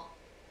call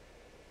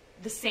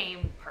the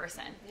same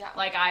person. Yeah.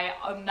 Like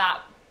I'm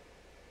not.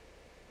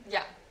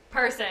 Yeah.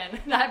 Person,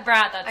 that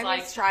brat that's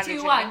like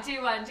 2, 1,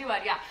 2, 1, 2,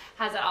 1, yeah,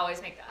 has it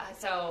always make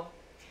so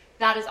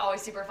that is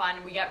always super fun.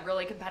 We get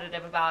really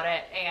competitive about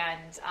it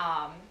and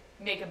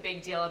make a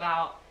big deal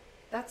about.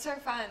 That's so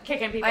fun.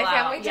 Kicking people out. My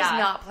family does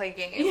not play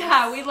games.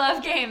 Yeah, we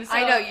love games. So,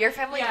 I know, your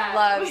family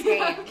loves games.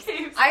 Love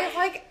games. I have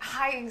like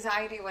high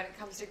anxiety when it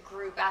comes to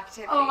group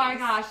activities. Oh my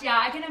gosh,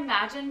 yeah, I can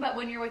imagine, but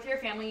when you're with your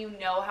family, you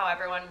know how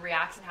everyone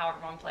reacts and how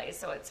everyone plays,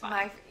 so it's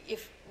fun.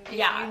 If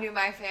you knew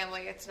my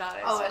family, it's not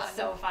as fun. It's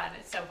so fun.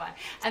 It's so fun.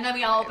 And then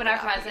we all open our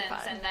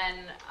presents and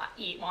then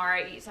eat more,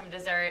 eat some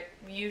dessert.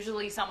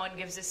 Usually someone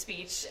gives a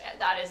speech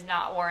that is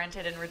not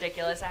warranted and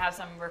ridiculous. I have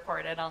some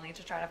recorded. I'll need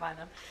to try to find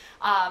them.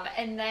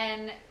 And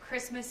then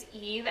Christmas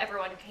Eve,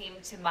 everyone came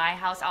to my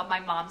house. My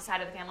mom's side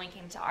of the family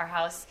came to our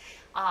house.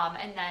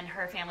 And then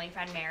her family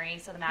friend Mary,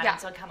 so the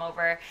Maddens would come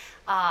over.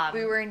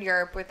 We were in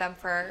Europe with them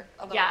for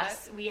a little bit.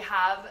 Yes, we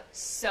have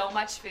so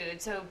much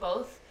food. So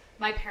both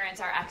my parents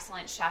are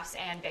excellent chefs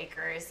and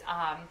bakers.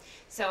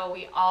 So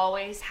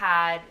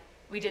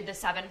we did the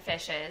 7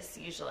 fishes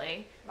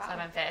usually,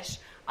 7 fish.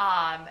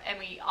 And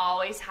we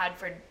always had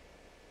for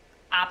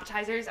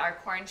appetizers our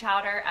corn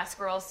chowder,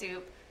 escarole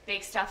soup,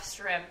 baked stuffed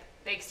shrimp,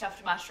 baked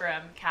stuffed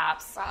mushroom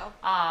caps.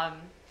 Wow.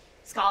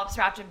 Scallops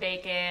wrapped in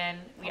bacon.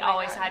 We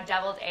always had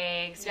deviled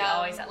eggs. We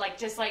always had a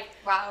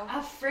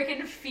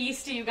freaking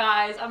feast, you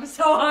guys. I'm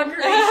so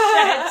hungry.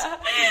 Shit.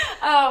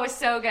 Oh, it was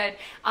so good.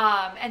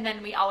 And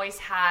then we always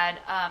had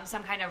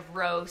some kind of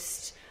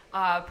roast,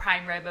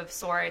 prime rib of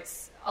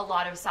sorts, a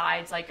lot of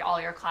sides, like all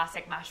your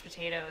classic mashed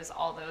potatoes,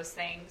 all those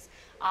things.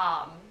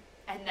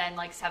 And then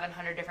like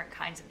 700 different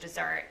kinds of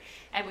dessert.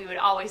 And we would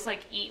always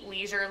like eat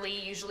leisurely,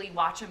 usually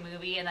watch a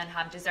movie and then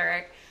have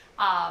dessert.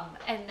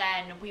 And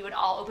then we would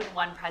all open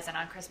one present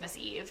on Christmas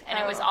Eve, and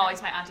it was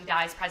always my Auntie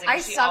Di's present.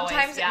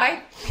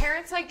 My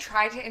parents like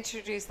tried to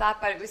introduce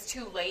that, but it was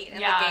too late in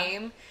the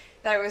game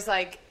that it was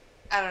like,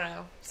 I don't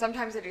know.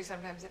 Sometimes I do,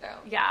 sometimes I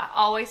don't. Yeah,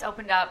 always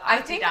opened up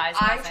Auntie Di's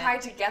present. I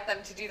tried to get them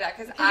to do that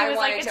because I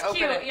wanted to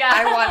open it. Yeah.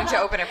 I wanted to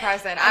open a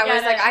present. I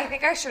was like, I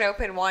think I should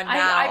open one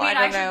now.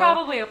 I should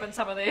probably open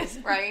some of these.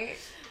 Right?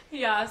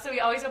 Yeah, so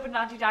we always opened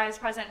Auntie Di's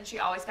present, and she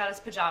always got us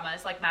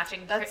pajamas, like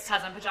matching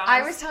cousin pajamas.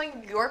 I was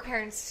telling your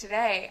parents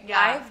today,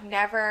 I've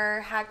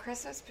never had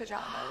Christmas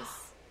pajamas.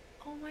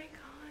 Oh my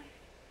god.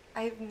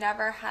 I've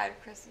never had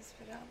Christmas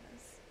pajamas.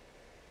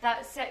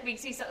 That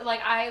makes me so,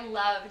 like, I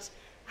loved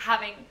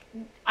having,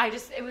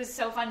 it was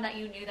so fun that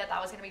you knew that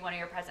was going to be one of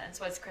your presents,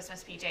 was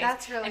Christmas PJs.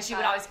 That's really And she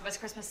fun. would always give us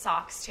Christmas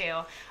socks,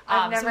 too.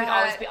 I've never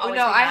had,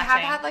 I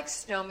have had, like,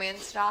 snowman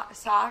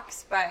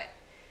socks, but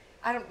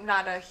I'm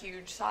not a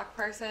huge sock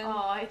person.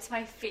 Oh, it's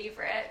my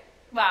favorite.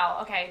 Wow.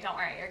 Okay, don't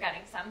worry. You're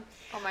getting some.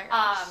 Oh, my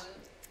gosh.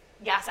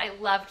 Yes, I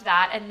loved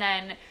that. And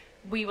then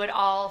we would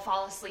all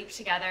fall asleep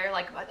together.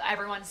 Like,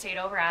 everyone stayed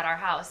over at our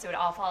house, so we'd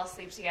all fall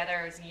asleep together.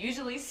 It was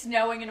usually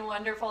snowing and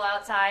wonderful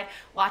outside,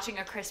 watching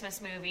a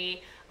Christmas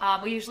movie.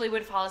 We usually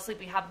would fall asleep.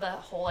 We have the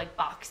whole, like,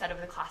 box set of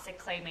the classic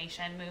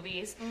claymation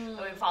movies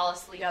that we'd fall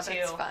asleep to. Yeah,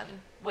 that's fun.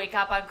 Wake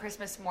up on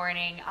Christmas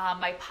morning.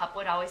 My pup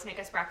would always make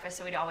us breakfast,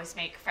 so we'd always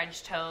make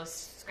French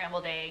toast,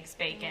 scrambled eggs,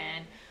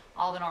 bacon,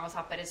 all the normal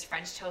stuff. But it's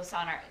French toast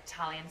on our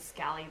Italian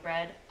scally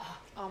bread.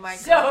 Oh my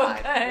so god.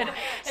 So good. What?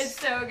 It's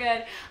so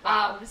good.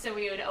 Wow. So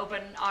we would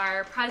open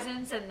our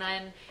presents and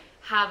then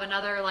have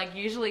another, like,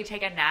 usually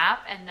take a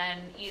nap and then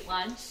eat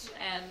lunch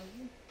and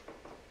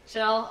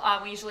chill.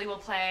 We usually will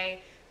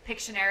play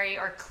Pictionary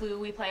or Clue.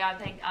 We play on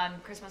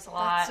Christmas a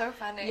lot. That's so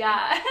funny.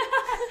 Yeah.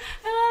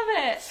 I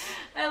love it.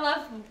 I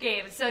love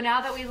games. So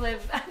now that we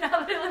live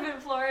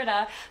in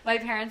Florida, my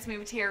parents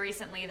moved here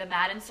recently. The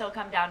Maddens still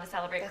come down to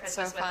celebrate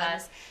Christmas with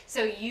us.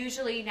 So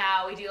usually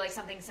now we do like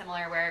something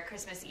similar where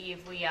Christmas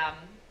Eve we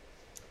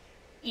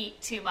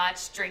eat too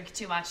much, drink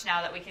too much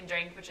now that we can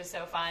drink, which is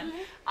so fun.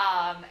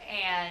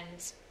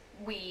 And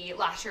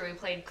last year we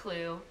played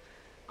Clue.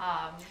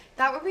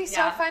 That would be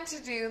so fun to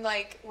do,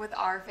 like, with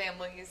our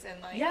families in,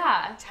 like,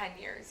 10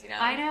 years, you know?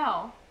 I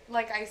know.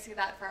 Like, I see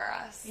that for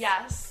us.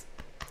 Yes.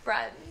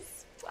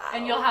 Friends. Wow.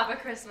 And you'll have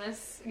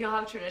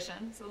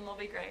tradition, so it'll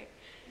be great.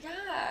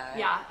 Yeah.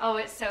 Yeah. Oh,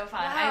 it's so fun.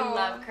 I Wow.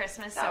 love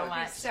Christmas That so would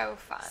much. Be so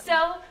fun.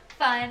 So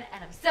fun,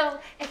 and I'm so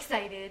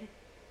excited.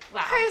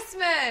 Wow.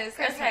 Christmas.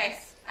 Christmas. Okay.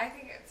 I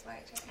think it's my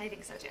turn. I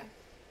think so too.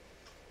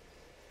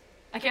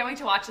 I can't wait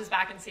to watch this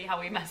back and see how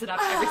we mess it up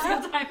every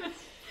single time.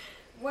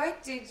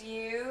 What did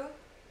you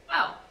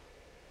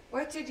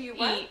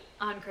what? Eat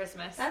on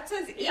Christmas? That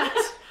says eat. Yeah.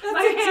 That's My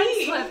a hand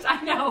D. slipped.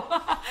 I know.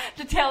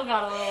 The tail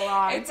got a little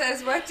long. It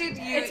says what did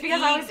you It's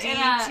because eat?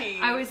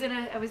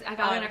 I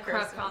got On in a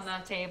crook Christmas. on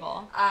the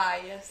table. Ah,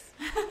 yes.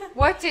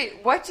 What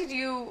did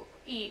you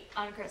Eat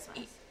on Christmas.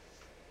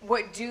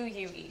 what do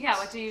you eat? Yeah,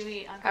 what do you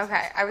eat on Christmas?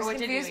 Okay, I was Or what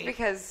did you confused eat?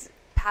 because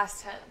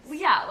past tense. Well,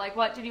 yeah, like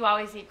what did you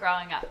always eat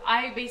growing up?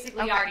 I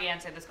basically Okay. already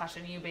answered this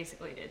question. You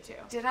basically did too.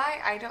 Did I?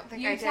 I don't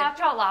think I You did. talked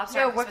about lobster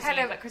No, on what Christmas kind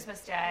Eve, of- but Christmas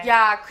Day.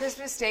 Yeah,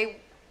 Christmas Day,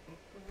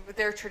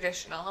 they're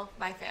traditional,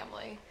 my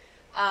family.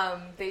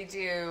 They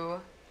do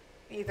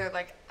either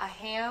like a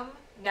ham,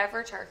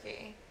 never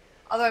turkey.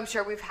 Although I'm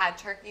sure we've had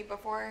turkey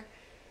before,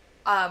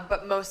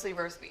 but mostly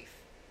roast beef.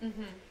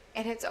 Mm-hmm.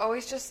 And it's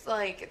always just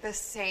like the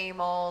same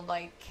old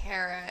like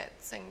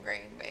carrots and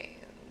green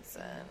beans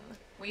and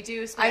We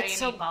do spaghetti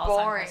it's and so meatballs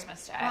boring. on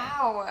Christmas Day.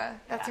 Wow,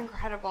 that's Yeah.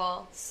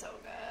 incredible. So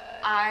good.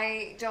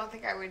 I don't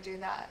think I would do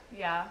that.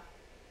 Yeah.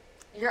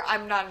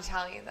 I'm not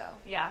Italian though.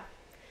 Yeah.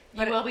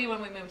 But you will be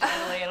when we move to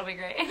Italy. It'll be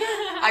great.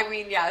 I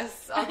mean,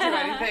 yes, I'll do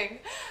anything.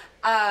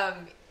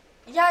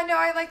 Yeah, no,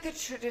 I like the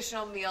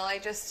traditional meal.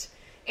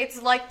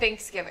 It's like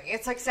Thanksgiving.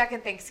 It's like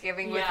second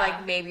Thanksgiving with Yeah.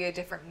 like maybe a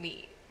different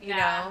meat, you Yeah.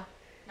 know?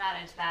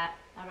 Not into that.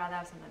 I'd rather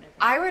have something different.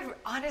 I would,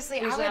 honestly,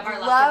 We I usually would have our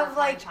love leftover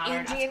like corn chowder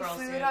and Indian Eskimo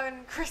food soup.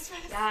 on Christmas.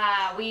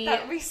 Yeah, we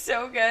That would be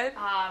so good.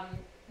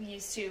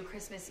 used to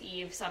Christmas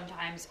Eve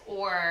sometimes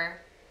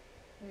or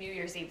New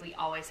Year's Eve. We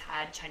always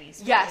had Chinese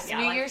food. Yes, Yeah,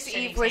 New like Year's shitty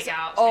Eve was takeout,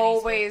 Chinese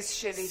always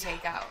food. shitty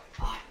takeout.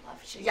 Oh, I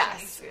love shitty Chinese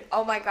Yes. food.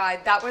 Oh my God,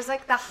 that was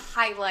like the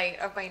highlight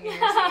of my New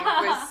Year's Eve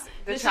was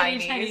the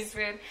shitty Chinese.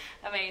 food.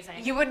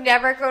 Amazing. You would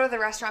never go to the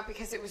restaurant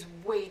because it was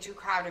way too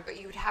crowded, but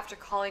you would have to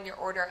call in your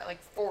order at like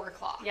 4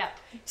 o'clock. Yep.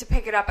 To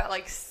pick it up at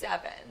like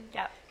 7.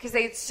 Yep. Because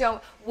they had so.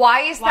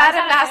 Why is Why that is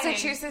a that thing?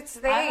 Massachusetts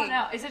thing? I don't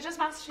know. Is it just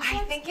Massachusetts?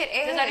 I think it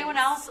is. Does anyone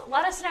else?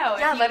 Let us know.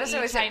 Yeah, if let you us know.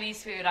 eat Is it-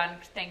 Chinese food on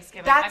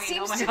Thanksgiving. That I mean,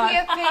 seems oh my to God. be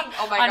a thing.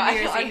 Oh my On God. New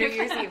Year's on Eve. New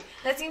Year's Eve.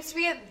 That seems to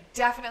be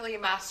definitely a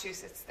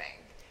Massachusetts thing.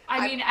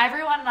 I mean,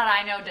 everyone that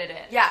I know did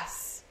it.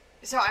 Yes.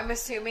 So I'm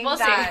assuming We'll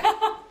that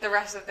see. the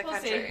rest of the We'll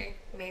country.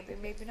 Maybe,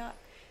 maybe not.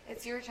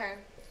 It's your turn.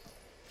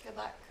 Good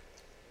luck.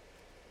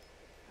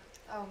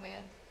 Oh,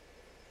 man.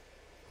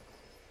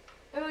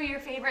 Ooh, your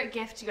favorite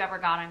gift you ever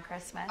got on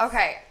Christmas?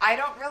 Okay, I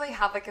don't really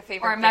have like a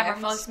favorite Or gift.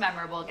 most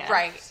memorable gift.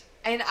 Right.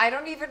 And I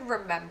don't even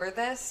remember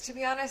this, to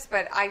be honest,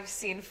 but I've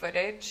seen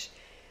footage.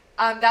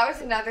 That was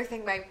another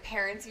thing my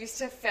parents used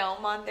to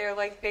film on their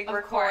like big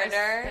Of course,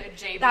 recorder. the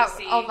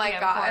JVC oh my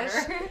gosh.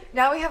 camcorder.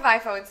 Now we have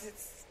iPhones.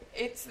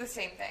 It's the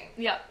same thing.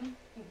 Yep.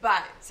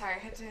 But sorry, I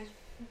had to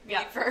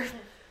Yep. for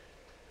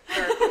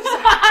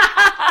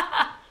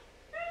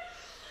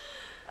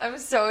I'm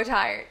so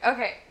tired.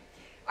 Okay.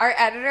 Our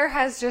editor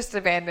has just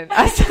abandoned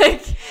us.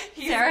 Like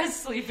Sarah's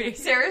sleeping.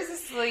 Sarah's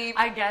asleep.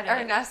 I get it.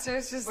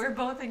 Ernesto's just We're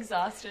both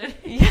exhausted.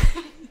 yeah.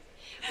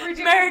 We're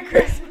doing Merry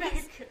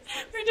Christmas.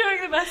 We're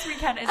doing the best we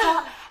can.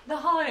 The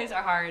holidays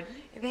are hard.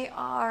 They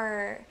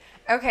are.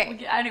 Okay.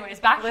 Anyways,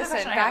 back to the Listen,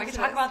 question. back We can to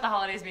talk this. about the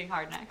holidays being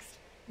hard next.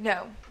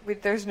 No,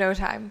 there's no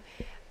time.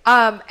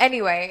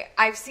 Anyway,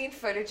 I've seen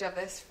footage of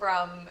this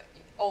from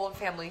old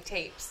family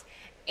tapes,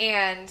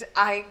 and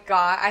I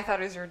thought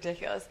it was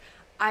ridiculous.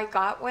 I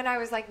got when I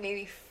was like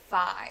maybe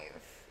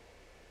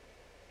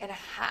 5.5.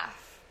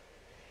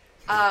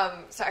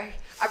 Sorry,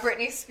 a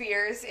Britney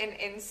Spears and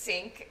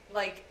NSYNC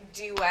like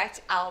duet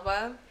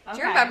album. Do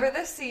you Okay. remember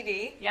the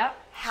CD? Yep.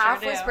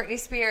 Half sure was do. Britney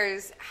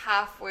Spears,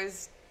 half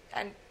was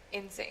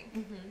NSYNC.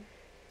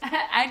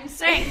 And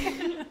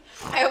sync.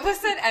 I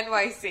almost said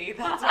NYC.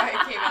 That's why it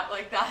came out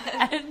like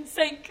that. And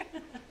sync.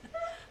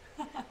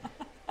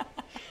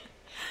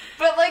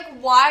 But like,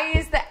 why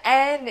is the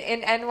N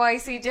in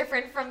NYC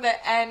different from the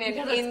N in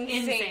Because it's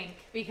NSYNC? NSYNC.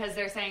 Because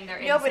they're saying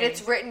they're No, but NSYNC.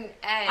 it's written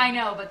N. I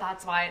know, but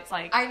that's why it's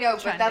like I know,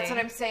 but that's trendy. what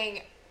I'm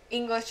saying.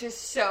 English is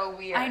so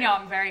weird. I know.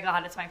 I'm very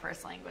glad it's my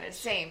first language.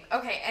 Same.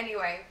 Okay.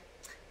 Anyway,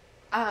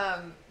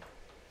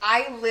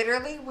 I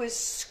literally was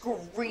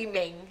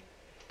screaming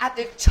at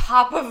the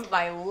top of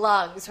my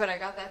lungs when I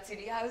got that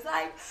CD. I was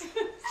like,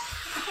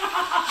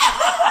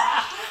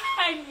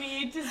 I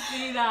need to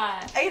see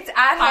that. it's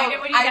at Find home.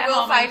 it when you I get will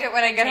home find and it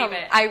when I get tape home.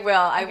 it. I will.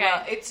 I Okay.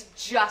 will. It's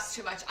just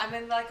too much. I'm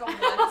in like a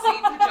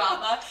onesie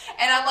pajama,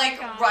 and I'm like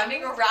God.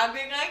 running around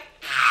being like,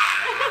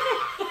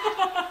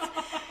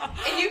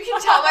 and you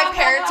can tell my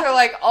parents are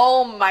like,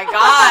 oh my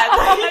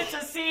God. It's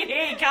a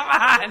CD. Come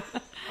on.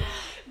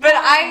 But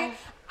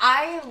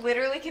I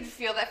literally can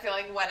feel that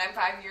feeling when I'm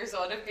 5 years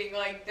old of being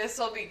like, this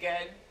will be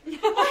good.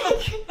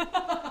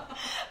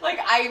 Like,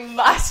 I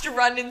must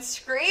run and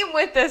scream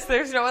with this.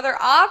 There's no other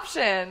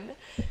option.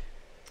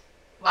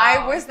 Wow.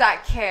 I was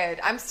that kid.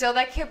 I'm still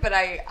that kid, but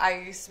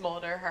I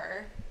smolder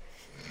her.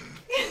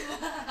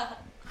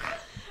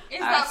 Is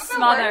that what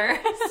smother.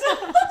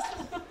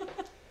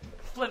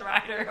 Flynn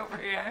Rider over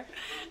here.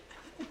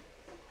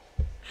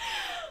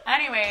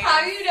 Anyway.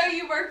 How do you know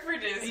you work for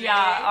Disney?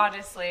 Yeah,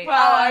 honestly.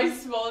 Wow, I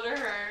smolder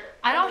her.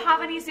 I don't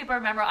have any super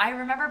memorable. I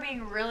remember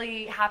being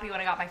really happy when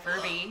I got my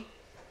Furby.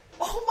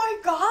 Oh my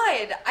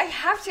god, I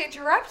have to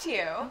interrupt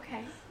you.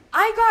 Okay.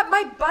 I got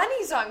my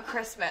bunnies on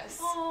Christmas.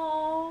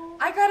 Oh.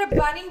 I got a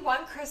bunny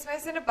one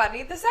Christmas and a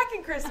bunny the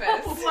second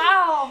Christmas.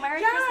 Wow,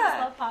 Merry Christmas,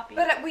 love Poppy.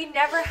 But we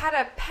never had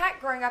a pet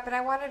growing up, and I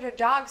wanted a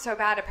dog so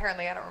bad.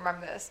 Apparently, I don't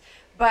remember this.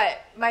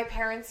 But my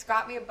parents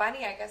got me a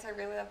bunny. I guess I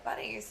really love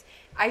bunnies.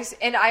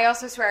 I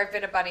also swear I've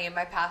been a bunny in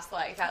my past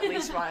life, at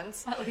least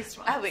once. At least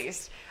once. At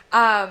least.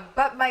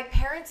 But my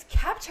parents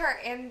kept her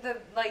in the,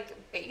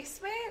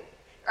 basement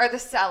or the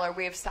cellar.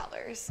 We have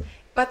cellars.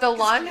 But the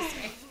laundry...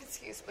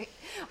 Excuse me.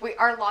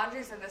 Our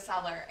laundry's in the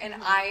cellar, and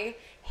I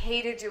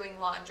hated doing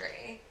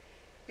laundry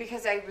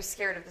because I was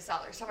scared of the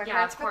cellar. So my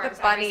parents put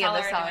the bunny in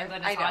the cellar.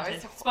 I know,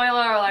 it's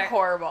spoiler alert.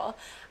 Horrible.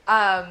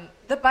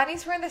 The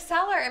bunnies were in the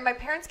cellar, and my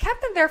parents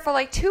kept them there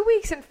for 2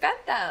 weeks and fed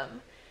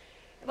them.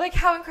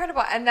 How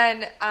incredible! And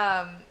then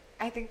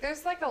I think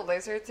there's a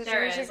lizard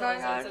situation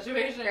going on.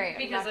 Situation Great.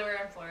 Because we're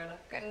in Florida.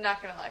 I'm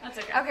not gonna lie. That's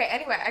okay. Okay.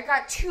 Anyway, I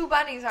got 2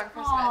 bunnies on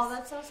Christmas. Oh,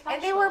 that's so special.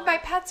 And they were my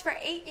pets for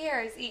 8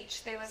 years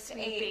each. They lived 8,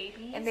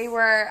 babies. and they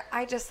were.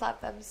 I just love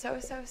them so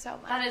much.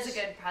 That is a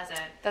good present.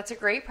 That's a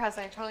great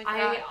present. I totally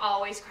forgot. I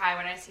always cry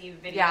when I see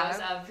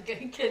videos of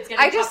kids getting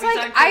I just puppies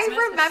on Christmas.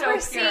 I remember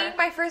It's so pure. seeing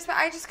my first.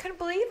 I just couldn't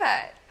believe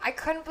it. I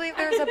couldn't believe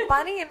there was a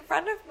bunny in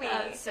front of me.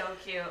 That's so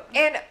cute.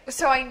 And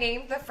so I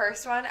named the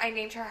first one. I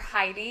named her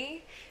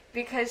Heidi.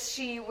 Because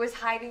she was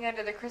hiding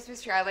under the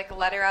Christmas tree. I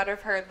let her out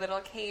of her little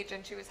cage,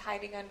 and she was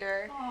hiding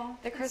under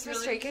the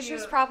Christmas tree because she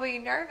was probably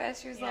nervous.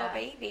 She was a little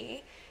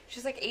baby.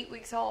 She was 8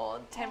 weeks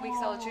old, 10 weeks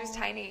old. She was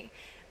tiny.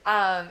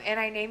 And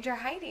I named her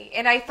Heidi.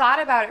 And I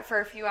thought about it for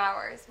a few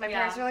hours. My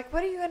parents were like,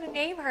 "What are you going to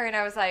name her?" And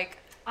I was like,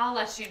 I'll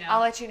let you know.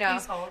 I'll let you know.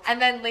 Please hold.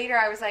 And then later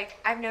I was like,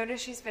 I've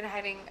noticed she's been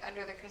hiding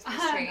under the Christmas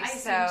tree. I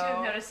seem to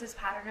have noticed this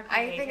pattern of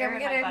behavior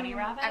in my bunny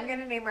rabbit. I'm going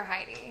to name her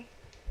Heidi.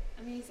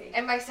 Amazing.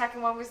 And my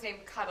second one was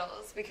named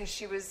Cuddles because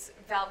she was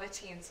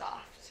velveteen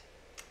soft.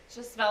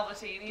 Just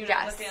velveteen, you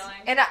know the feeling.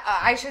 And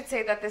I should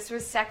say that this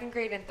was 2nd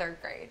grade and 3rd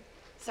grade.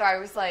 So I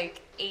was 8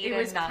 and 9. It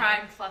was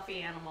prime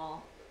fluffy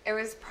animal. It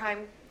was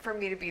prime for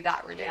me to be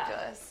that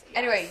ridiculous. Yeah.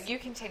 Anyway, you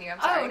continue. I'm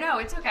sorry. Oh, no,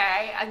 it's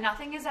okay.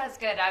 Nothing is as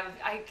good.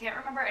 I can't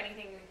remember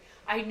anything.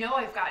 I know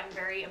I've gotten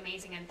very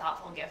amazing and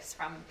thoughtful gifts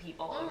from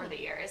people over the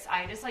years.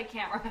 I just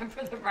can't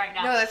remember them right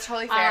now. No, that's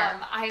totally fair.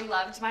 I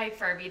loved my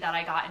Furby that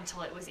I got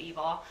until it was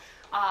evil.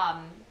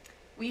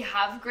 We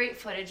have great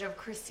footage of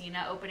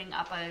Christina opening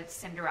up a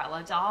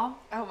Cinderella doll.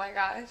 Oh my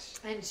gosh.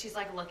 And she's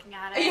looking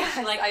at it. Yes,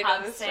 and she I know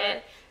hugs this story.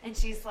 it. And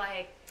she's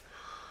like,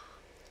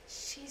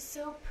 she's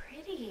so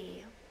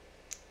pretty.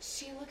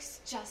 She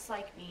looks just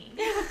like me.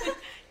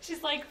 She's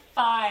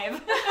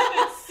 5.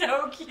 It's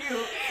so cute.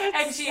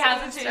 And she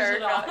hasn't changed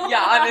at all.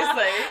 Yeah,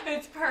 honestly.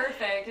 It's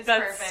perfect.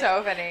 That's perfect.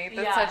 so funny.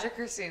 That's Yeah. such a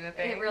Christina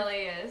thing. It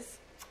really is.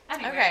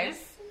 Anyways.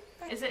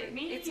 Okay. Is it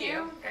me? It's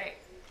you. Great.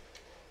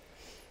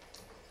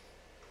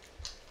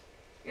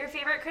 Your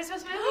favorite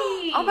Christmas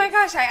movie? Oh my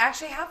gosh, I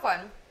actually have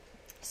one.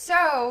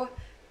 So,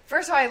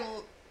 first of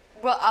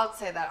all, I'll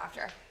say that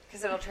after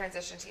because it'll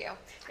transition to you.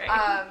 Great.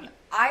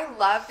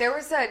 There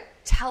was a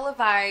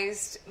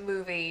televised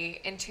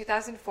movie in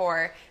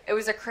 2004. It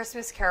was A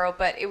Christmas Carol,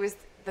 but it was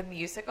the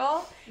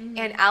musical. Mm-hmm.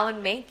 And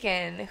Alan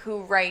Menken,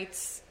 who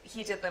writes,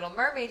 he did Little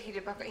Mermaid, he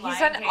did he's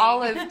done King.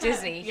 all of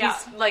Disney. Yeah.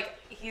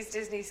 He's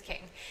Disney's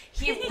king.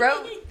 He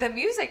wrote the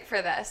music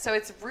for this, so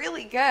it's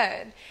really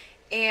good.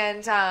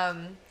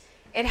 And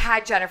it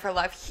had Jennifer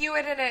Love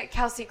Hewitt in it,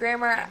 Kelsey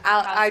Grammer,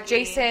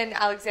 Jason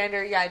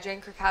Alexander,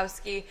 Jane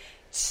Krakowski,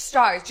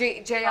 stars,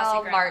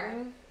 J.L.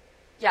 Martin.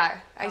 Yeah,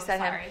 I said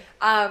sorry.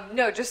 him.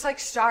 No, just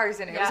stars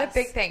in it. Yes. It was a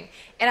big thing.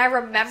 And I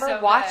remember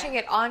watching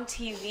it on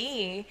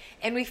TV,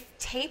 and we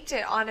taped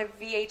it on a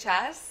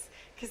VHS,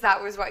 because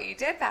that was what you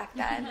did back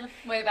then.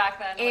 Way back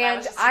then.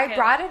 And I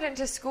brought it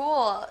into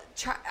school.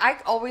 I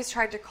always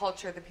tried to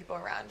culture the people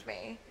around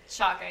me.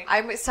 Shocking.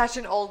 I'm such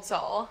an old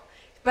soul.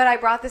 But I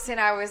brought this in.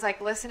 I was like,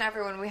 listen,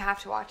 everyone, we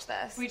have to watch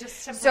this. We just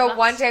simply So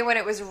one day when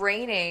it was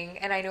raining,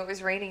 and I knew it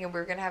was raining and we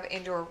were going to have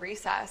indoor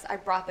recess, I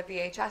brought the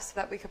VHS so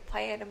that we could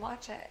play it and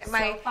watch it. And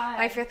my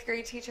 5th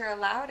grade teacher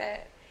allowed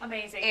it.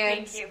 Amazing.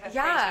 And thank you, 5th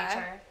grade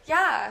teacher.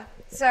 Yeah.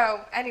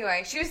 So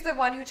anyway, she was the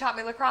one who taught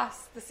me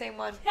lacrosse, the same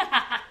one.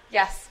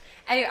 Yes.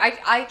 Anyway,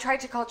 I tried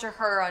to culture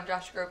her on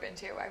Josh Groban,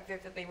 too. I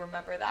vividly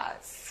remember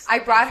that. I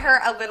brought her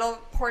a little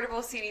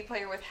portable CD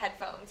player with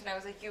headphones, and I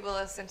was like, you will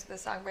listen to the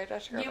song by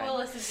Josh Groban. You will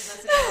listen to this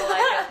and you will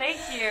like it.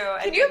 Thank you.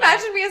 Can you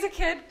imagine me as a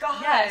kid? God.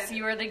 Yes,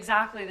 you were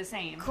exactly the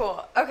same.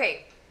 Cool.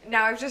 Okay.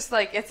 Now I'm just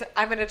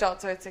I'm an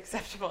adult, so it's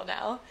acceptable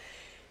now.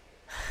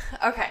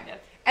 Okay. Kind of.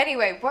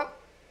 Anyway, what...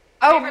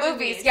 Oh, Favorite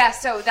movies. Yes,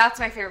 so that's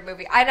my favorite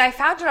movie. And I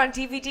found it on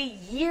DVD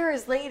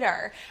years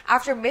later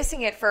after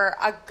missing it for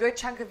a good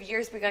chunk of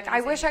years. Being like,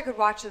 I wish I could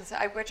watch this.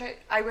 I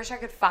wish I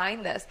could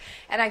find this.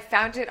 And I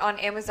found it on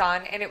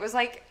Amazon, and it was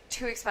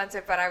too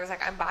expensive, but I was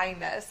like, I'm buying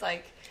this.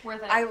 Like,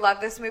 Worth it. I love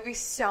this movie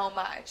so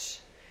much.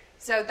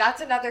 So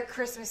that's another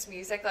Christmas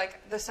music.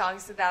 Like, the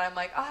songs to that, I'm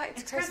like, oh,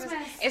 it's Christmas.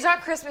 It's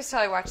not Christmas till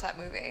I watch that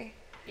movie.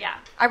 Yeah.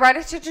 I brought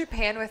it to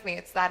Japan with me.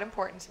 It's that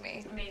important to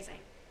me. Amazing.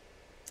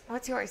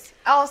 What's yours?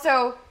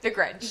 Also, The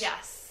Grinch.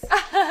 Yes.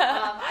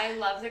 I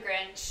love The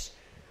Grinch.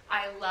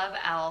 I love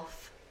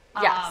Elf.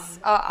 Yes.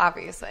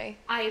 Obviously.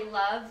 I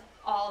love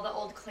all the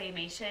old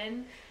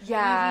claymation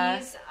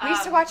movies. We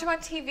used to watch them on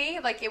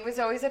TV. Like, it was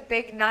always a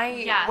big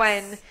night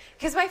when...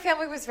 Because my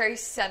family was very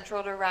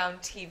centered around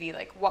TV,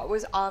 like, what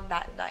was on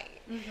that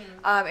night.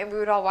 Mm-hmm. And we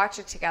would all watch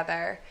it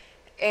together.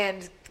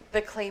 And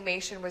the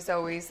claymation was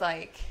always,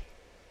 like...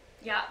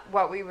 Yeah.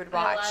 What we would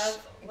watch. I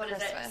love, what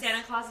is it?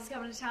 Santa Claus is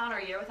Coming to Town, or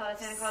A Year Without a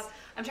Santa Claus.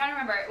 I'm trying to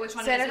remember which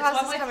one Santa it is. Claus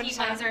It's is one Coming with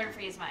to Heat Town. Miser and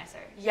Freeze Miser.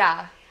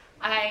 Yeah.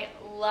 I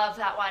love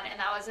that one, and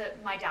that was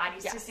my dad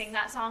used to sing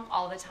that song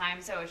all the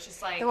time, so it's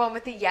just like... The one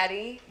with the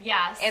Yeti?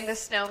 Yes. And the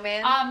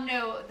snowman?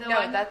 No,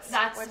 that's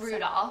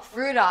Rudolph.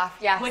 Rudolph,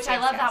 yes. Which I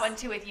love that one,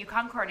 too, with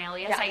Yukon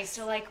Cornelius. Yes. I used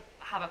to, like,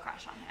 have a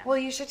crush on him. Well,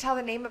 you should tell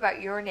the name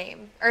about your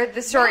name. Or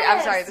the story,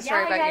 I'm sorry, the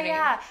story about your name.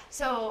 Yeah.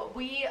 So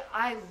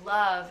I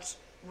loved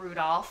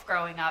Rudolph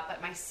growing up,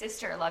 but my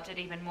sister loved it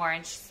even more,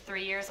 and she's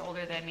 3 years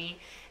older than me.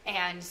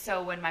 And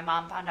so when my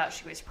mom found out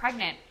she was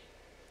pregnant,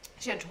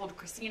 she had told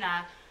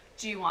Christina,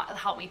 do you want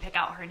help me pick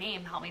out her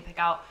name? Help me pick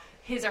out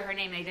his or her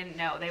name. They didn't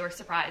know. They were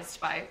surprised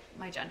by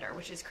my gender,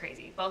 which is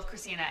crazy. Both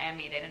Christina and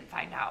me, they didn't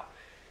find out.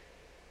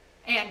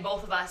 And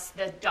both of us,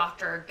 the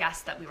doctor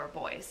guessed that we were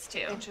boys,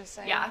 too.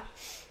 Interesting. Yeah.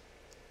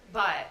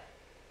 But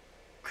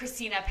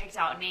Christina picked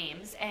out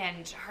names,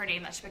 and her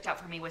name that she picked out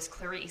for me was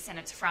Clarice, and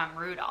it's from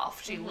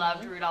Rudolph. She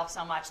loved Rudolph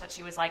so much that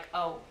she was like,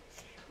 oh,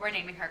 we're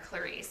naming her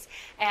Clarice.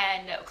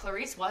 And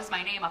Clarice was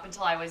my name up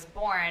until I was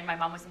born. My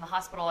mom was in the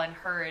hospital and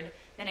heard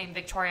the name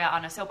Victoria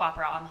on a soap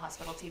opera on the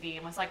hospital TV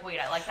and was like, wait,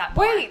 I like that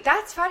more. Wait,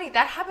 that's funny.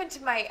 That happened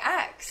to my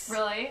ex.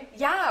 Really?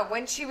 Yeah,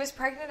 when she was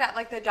pregnant at,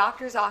 like, the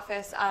doctor's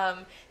office,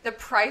 The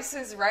Price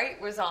is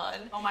Right was on.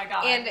 Oh, my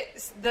God. And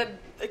the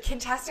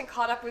contestant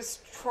caught up was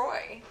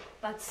Troy.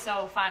 That's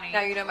so funny.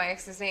 Now you know my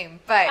ex's name.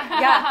 But,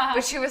 yeah.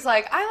 But she was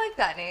like, I like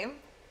that name.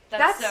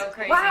 That's so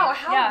crazy. Wow,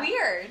 how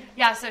weird.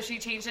 Yeah, so she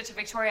changed it to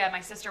Victoria.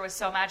 My sister was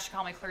so mad she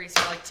called me Clarice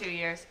for like 2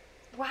 years.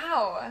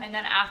 Wow. And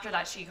then after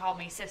that, she called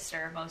me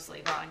sister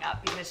mostly growing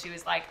up because she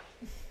was like,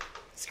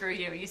 screw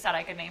you. You said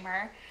I could name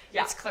her.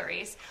 Yeah. It's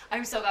Clarice.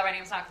 I'm so glad my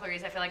name's not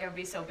Clarice. I feel like I would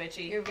be so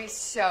bitchy. You would be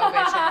so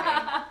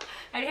bitchy.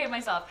 I'd hate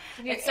myself.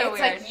 It's weird. so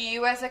It's like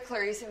you as a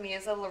Clarice and me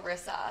as a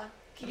Larissa.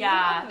 Can you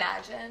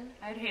imagine?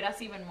 I'd hate us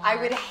even more. I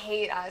would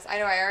hate us. I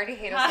know, I already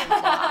hate us a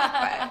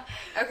lot,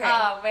 but okay.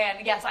 Oh, man.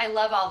 Yes, I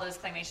love all those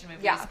claymation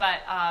movies,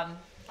 but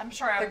I'm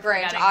sure I'm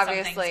Grinch,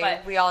 obviously.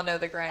 But, we all know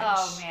The Grinch.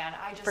 Oh, man.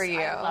 I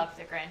love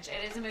The Grinch.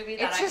 It is a movie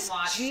that I can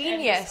watch.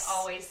 Genius. And just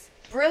always...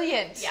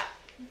 Brilliant. Yeah.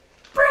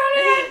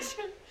 Brilliant!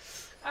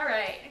 All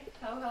right.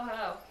 Ho, ho,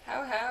 ho.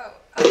 Ho, ho.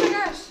 Oh, my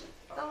gosh.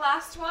 The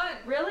last one.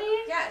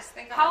 Really? Yes,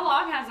 thank God. How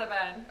long has it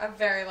been? A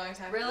very long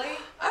time. Really?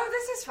 Oh,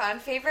 this is fun.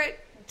 Favorite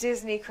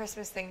Disney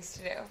Christmas things to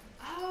do?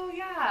 Oh,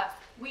 yeah.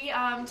 We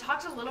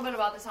talked a little bit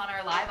about this on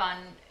our live on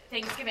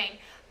Thanksgiving,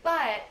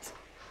 but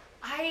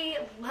I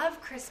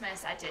love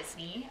Christmas at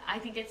Disney. I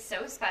think it's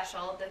so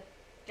special. The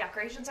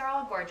decorations are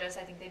all gorgeous.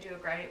 I think they do a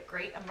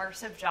great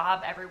immersive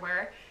job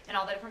everywhere in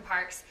all the different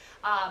parks.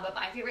 But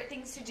my favorite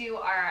things to do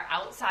are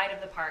outside of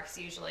the parks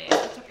usually.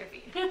 I took your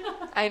feet.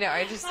 I know,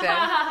 I just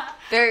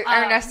did.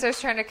 Ernesto's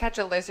trying to catch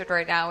a lizard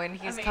right now, and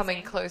he's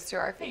coming close to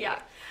our feet. Yeah.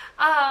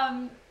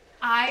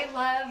 I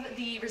love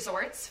the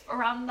resorts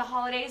around the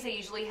holidays. They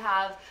usually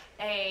have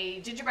a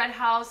gingerbread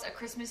house, a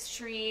Christmas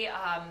tree.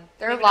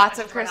 There are lots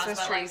of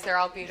Christmas trees. They're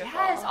all beautiful.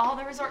 Yes, all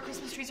the resort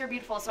Christmas trees are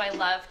beautiful. So I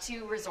love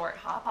to resort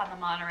hop on the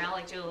monorail,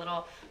 like do a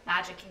little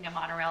Magic Kingdom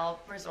monorail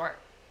resort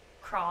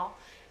crawl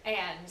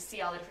and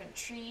see all the different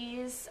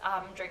trees,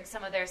 drink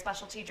some of their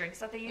specialty drinks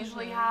that they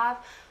usually have.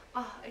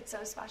 Oh, it's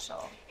so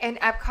special. And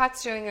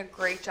Epcot's doing a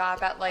great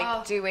job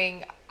at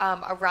doing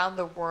around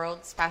the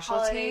world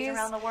specialties. Holidays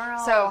around the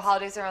world. So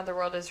Holidays Around the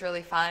World is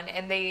really fun.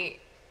 And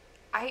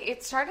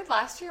it started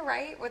last year,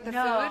 right? With the food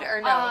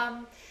or no?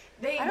 I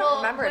don't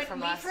remember it from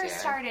last year. When we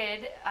first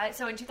started,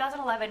 so in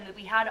 2011,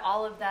 we had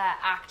all of the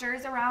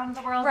actors around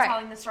the world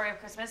telling the story of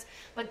Christmas,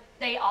 but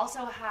they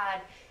also had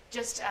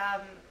just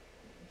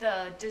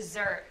the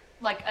dessert.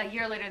 Like a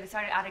year later, they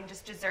started adding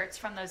just desserts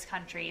from those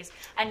countries,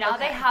 and now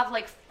they have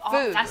like all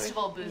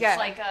festival booths,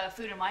 like a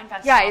food and wine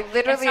festival. Yeah, it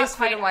literally is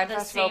food and wine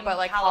festival, but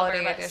like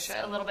holiday edition,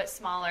 a little bit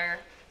smaller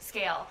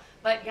scale.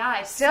 But yeah,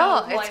 it's still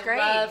so cool. It's great.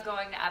 I love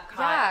going to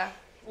Epcot,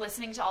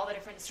 listening to all the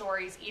different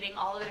stories, eating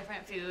all the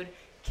different food.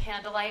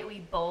 Candlelight, we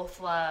both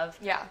love.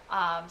 Yeah.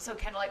 So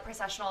Candlelight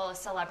Processional, a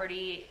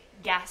celebrity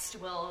guest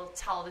will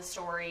tell the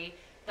story.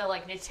 The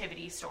like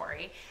nativity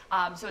story,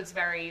 so it's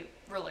very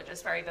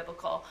religious, very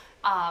biblical,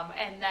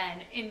 and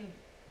then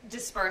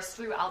dispersed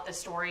throughout the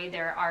story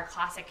there are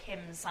classic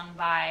hymns sung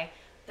by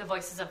the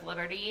Voices of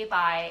Liberty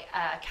by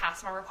a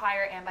cast member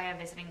choir and by a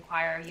visiting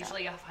choir,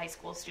 usually of high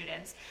school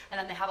students. And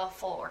then they have a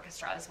full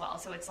orchestra as well.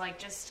 So it's like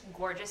just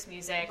gorgeous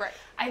music. Right.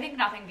 I think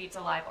nothing beats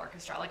a live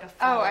orchestra, like a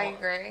full. Oh, I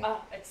agree.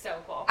 Oh, it's so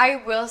cool. I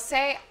will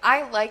say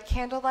I like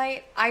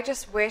Candlelight. I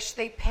just wish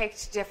they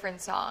picked different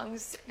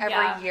songs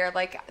every year.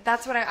 Like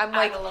that's what I'm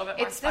like. A little bit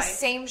more it's the spice.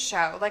 same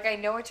show. Like I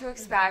know what to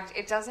expect.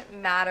 It doesn't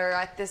matter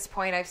at this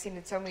point. I've seen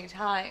it so many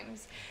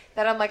times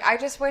that I'm like, I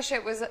just wish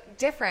it was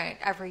different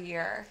every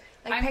year.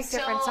 Like pick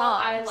different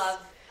songs.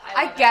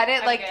 I get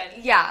it. Like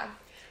yeah.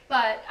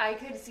 But I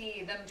could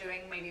see them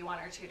doing maybe one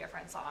or two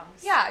different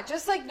songs. Yeah,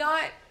 just like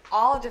not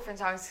all different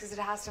songs because it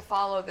has to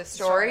follow the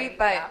story.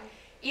 But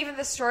even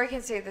the story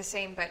can stay the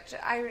same. But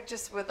I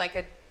just would like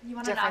a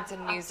difference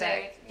in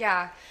music.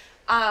 Yeah.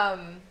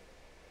 I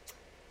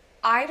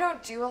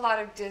don't do a lot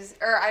of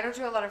I don't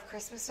do a lot of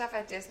Christmas stuff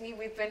at Disney.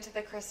 We've been to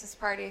the Christmas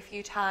party a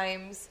few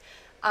times.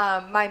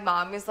 My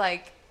mom is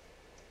like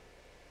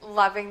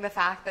loving the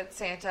fact that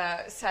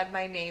Santa said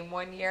my name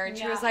one year, and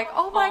she was like,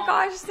 "Oh my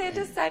gosh,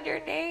 Santa said your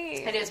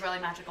name!" It is really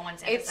magical when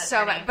Santa says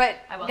your so name. But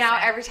now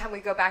every time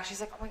we go back,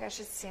 she's like, "Oh my gosh,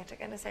 is Santa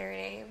gonna say your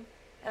name?"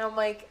 And I'm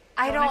like,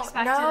 "I don't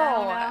expect know. it, I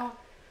don't know.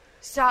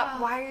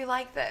 Stop! Why are you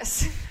like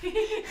this?"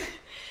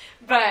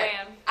 But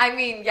I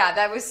mean, yeah,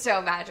 that was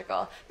so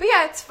magical. But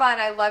yeah, it's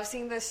fun. I love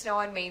seeing the snow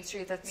on Main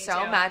Street. That's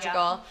so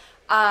magical.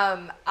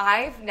 Yeah.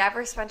 I've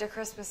never spent a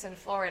Christmas in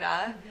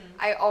Florida. Mm-hmm.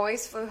 I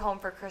always flew home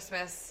for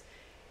Christmas.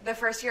 The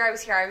first year I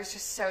was here, I was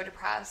just so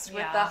depressed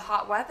with the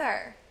hot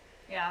weather.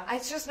 Yeah.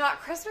 It's just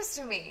not Christmas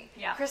to me.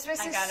 Yeah.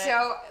 Christmas is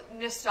so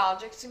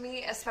nostalgic to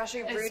me,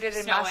 especially rooted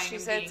in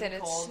Massachusetts, and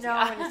it's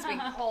snowing and it's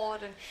being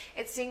cold, and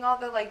it's seeing all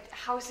the like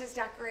houses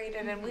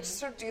decorated, and we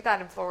just don't do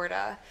that in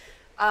Florida.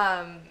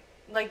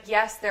 Like,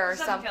 yes, there are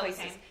some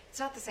places. It's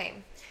not the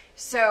same.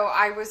 So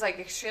I was like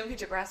extremely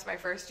depressed my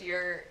first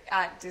year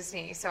at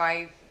Disney. So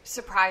I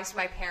surprised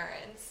my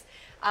parents.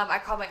 I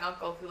called my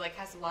uncle who like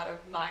has a lot of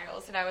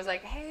miles, and I was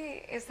like,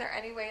 "Hey, is there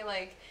any way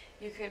like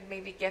you could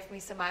maybe gift me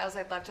some miles?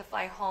 I'd love to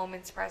fly home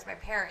and surprise my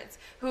parents."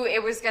 Who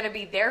it was going to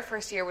be their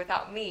first year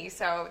without me,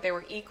 so they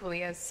were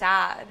equally as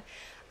sad.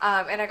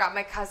 And I got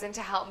my cousin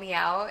to help me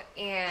out,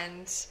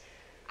 and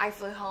I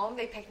flew home.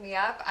 They picked me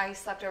up. I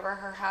slept over at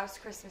her house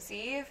Christmas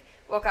Eve.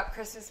 Woke up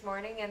Christmas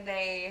morning, and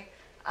they,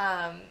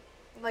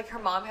 like her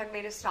mom had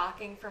made a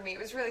stocking for me. It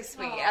was really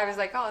sweet. Aww. I was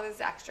like, "Oh, this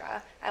is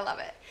extra. I love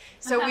it."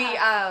 So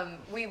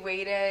we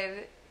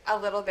waited a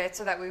little bit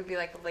so that we would be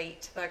like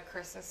late to the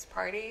Christmas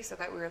party, so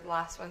that we were the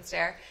last ones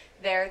there.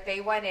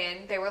 They went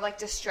in. They were like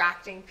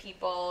distracting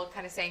people,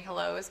 kind of saying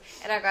hellos,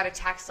 and I got a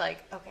text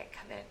like, "Okay,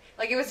 come in."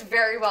 Like it was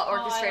very well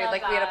orchestrated.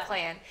 Like we had a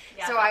plan.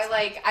 Yeah, so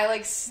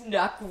I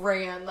snuck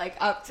ran like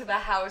up to the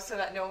house so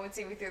that no one would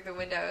see me through the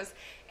windows,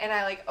 and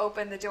I like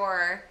opened the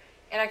door,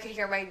 and I could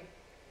hear my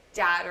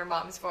dad or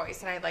mom's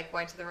voice, and I like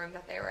went to the room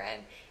that they were in,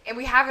 and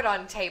we have it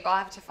on tape. I'll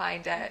have to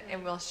find it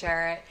and we'll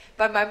share it.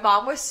 But my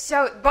mom was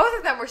both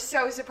of them were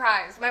so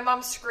surprised. My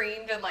mom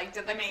screamed and like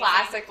did the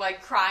classic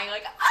like crying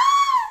like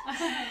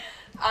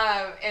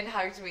ah, and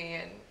hugged me,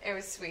 and it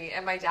was sweet.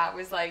 And my dad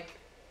was like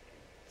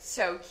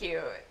so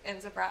cute and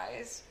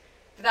surprised.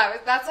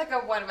 That's like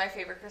one of my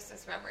favorite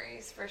Christmas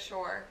memories for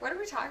sure. What are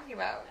we talking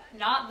about?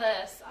 Not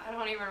this. I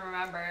don't even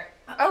remember.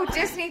 Oh,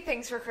 Disney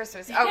things for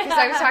Christmas. Oh, because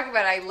I was talking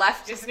about I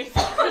left Disney for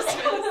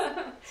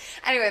Christmas.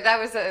 Anyway, that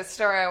was a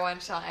story I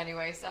wanted to tell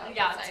anyway. So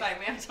yeah, that's fine.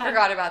 We have time.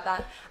 Forgot about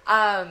that.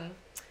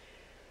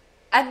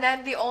 And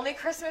then the only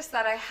Christmas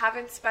that I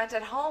haven't spent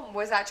at home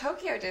was at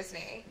Tokyo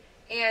Disney.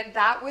 And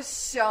that was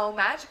so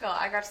magical.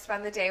 I got to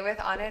spend the day with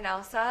Anna and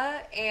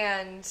Elsa,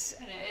 and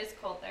it is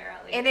cold there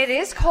at least. And it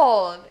is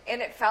cold, and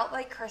it felt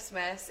like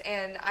Christmas.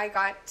 And I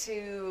got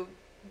to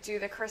do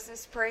the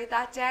Christmas parade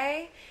that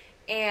day,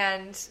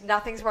 and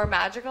nothing's more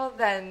magical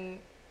than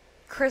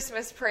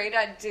Christmas parade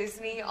at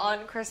Disney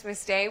on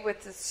Christmas Day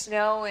with the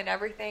snow and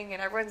everything,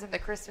 and everyone's in the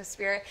Christmas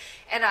spirit.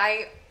 And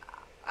I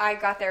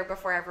got there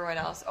before everyone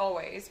else,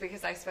 always,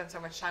 because I spend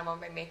so much time on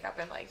my makeup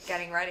and, like,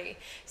 getting ready.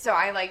 So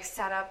I, like,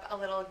 set up a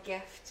little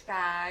gift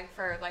bag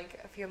for, like,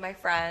 a few of my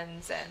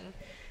friends and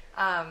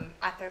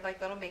at their,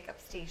 like, little makeup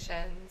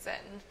stations.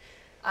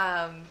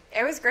 And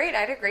it was great. I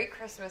had a great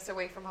Christmas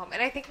away from home.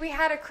 And I think we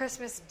had a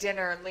Christmas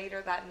dinner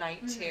later that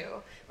night, too,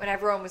 when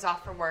everyone was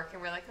off from work.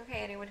 And we're like, okay,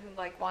 anyone who,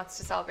 like, wants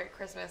to celebrate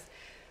Christmas,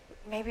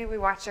 maybe we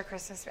watched a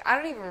Christmas. I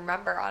don't even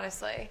remember,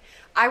 honestly.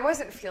 I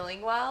wasn't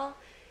feeling well.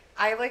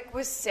 I, like,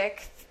 was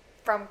sick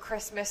from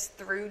Christmas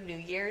through New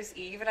Year's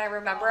Eve, and I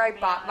remember I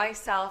bought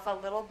myself a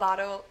little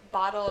bottle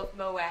of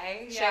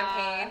Moet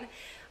champagne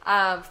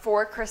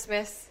for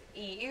Christmas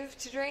Eve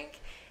to drink,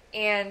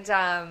 and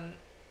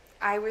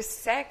I was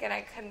sick, and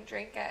I couldn't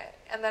drink it.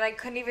 And then I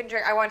couldn't even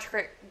drink. I wanted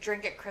to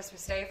drink it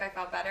Christmas Day if I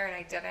felt better, and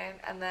I didn't.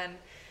 And then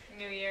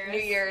New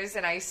Year's,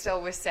 and I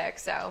still was sick,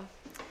 so...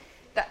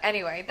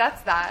 Anyway,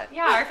 that's that.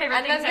 Yeah, our favorite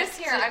and then this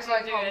year I'm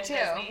going home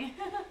too.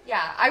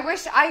 Yeah,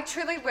 I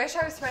truly wish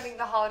I was spending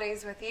the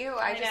holidays with you.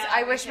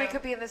 I wish we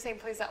could be in the same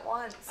place at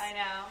once. I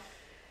know.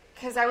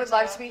 Because I would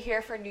love to be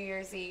here for New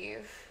Year's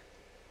Eve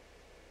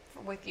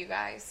with you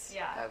guys.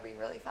 Yeah. That would be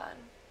really fun.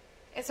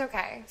 It's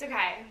okay. It's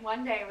okay.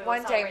 One day we'll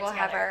One day we'll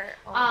have our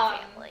own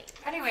family.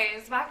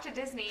 Anyways, back to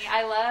Disney.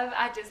 I love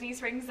at Disney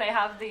Springs they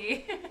have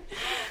the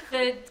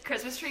the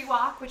Christmas tree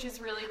walk, which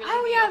is really, really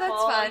beautiful. Yeah,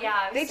 that's fun.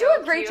 Yeah, they so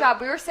do a great cute.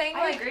 job. We were saying,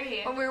 I like,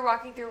 agree. when we were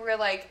walking through, we were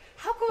like,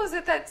 how cool is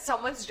it that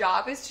someone's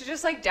job is to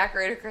just, like,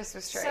 decorate a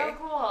Christmas tree? So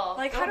cool.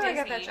 Like, Go how do I Disney.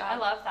 get that job? I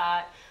love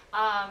that.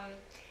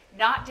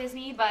 Not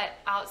Disney, but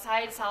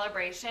outside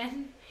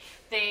Celebration,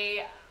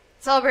 they...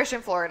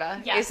 Celebration, Florida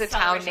Yes, is a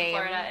town Celebration, name.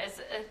 Florida is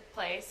a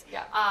place.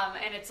 Yeah.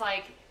 And it's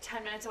like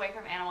 10 minutes away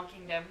from Animal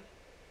Kingdom.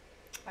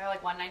 Or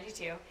like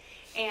 192.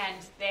 And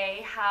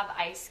they have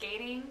ice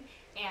skating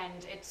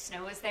and it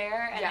snows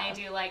there. And Yeah. they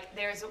do like,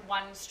 there's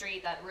one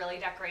street that really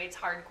decorates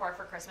hardcore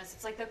for Christmas.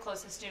 It's like the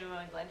closest to New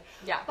England.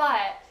 Yeah.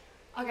 But,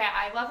 okay,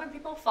 I love when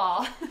people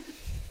fall.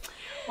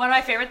 One of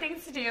my favorite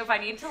things to do if I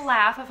need to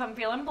laugh, if I'm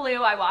feeling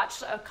blue, I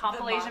watch a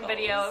compilation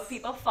video of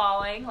people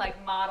falling,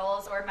 like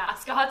models or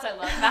mascots. I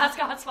love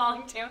mascots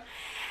falling too.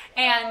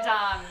 And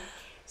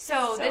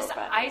so this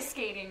funny. ice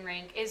skating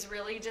rink is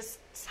really just,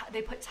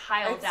 they put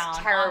tile It's down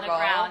on terrible. the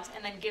ground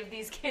and then give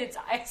these kids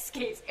ice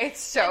skates. It's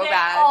so and they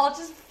bad. all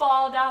just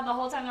fall down the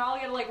whole time. They're all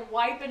gonna like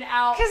wiping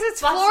out. Because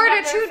it's busting Florida,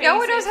 up their too. No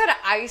one knows faces. how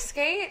to ice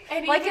skate.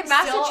 And Like even in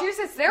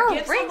Massachusetts, there are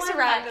give rinks someone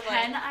around. that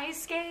and, like, can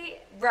ice skate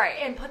right.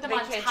 and put them They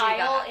on can't do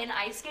tile that. in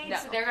ice skates,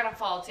 No. they're gonna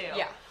fall too.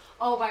 Yeah.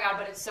 Oh my god,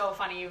 but it's so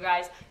funny, you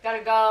guys.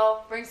 Gotta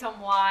go, bring some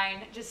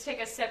wine, just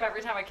take a sip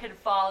every time a kid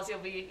falls. You'll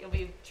be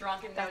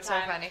drunk in no That's so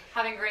time. funny.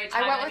 Having a great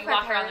time. I went and with you my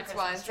walk around the parents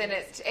Christmas once, and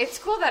trees. it's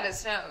cool that it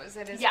snows.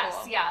 It is Yes,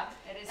 cool. yeah,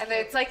 it is. And cute.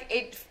 it's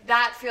like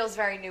that feels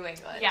very New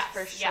England, Yes,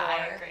 for sure. yeah,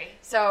 I agree.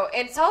 So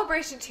in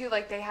Celebration too,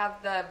 like they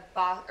have the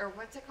or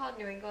what's it called?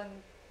 New England?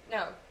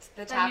 No,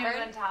 the the Tavern. New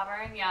England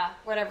Tavern, yeah.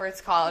 Whatever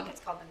it's I called. think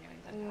it's called the New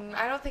England Tavern.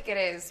 I don't think it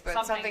is, but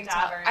Something something.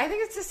 Tavern. I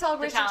think it's the The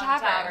Celebration Town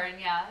Tavern.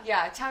 yeah.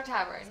 Yeah, Town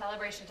Tavern.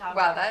 Celebration Tavern.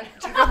 Wow, that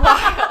took a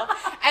while.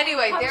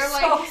 Anyway, I'm they're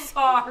so like,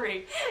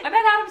 sorry. I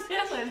met Adam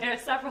Sandler there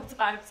several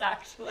times,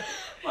 actually.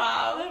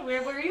 wow.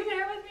 Were you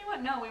there with me?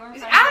 What? No, we weren't.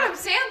 Is friends. Adam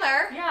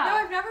Sandler? Yeah. No,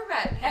 I've never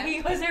met him. And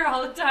he was there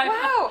all the time.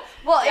 Wow.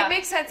 Well, Yeah. it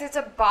makes sense. It's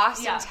a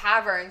Boston Yeah.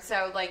 tavern,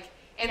 so like,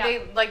 and Yeah.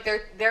 they like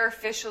they're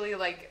officially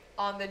like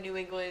on the New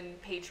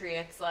England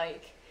Patriots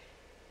like.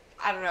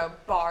 I don't know,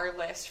 bar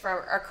list for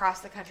across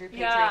the country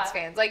Patriots Yeah.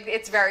 fans. Like,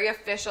 it's very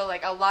official.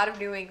 Like, a lot of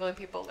New England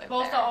people live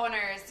Both there. the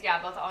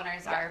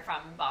owners are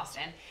from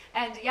Boston.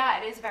 And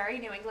yeah, it is very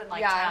New England-like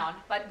Yeah. town.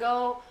 But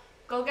go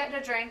get a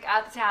drink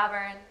at the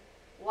tavern,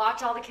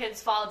 watch all the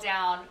kids fall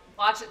down,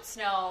 watch it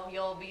snow.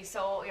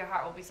 Your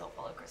heart will be so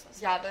full of Christmas.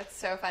 Yeah, that's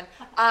so fun.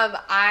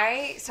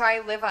 So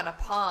I live on a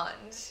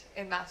pond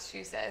in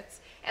Massachusetts,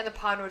 and the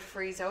pond would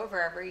freeze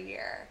over every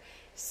year.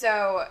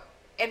 So,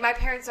 and my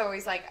parents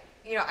always like,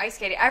 you know, ice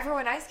skating.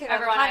 Everyone ice skating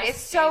on the Everyone pond. ice It's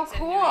so skates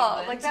in New cool.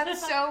 England. Like,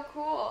 that's so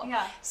cool.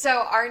 Yeah. So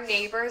our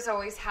neighbors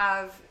always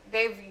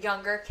they have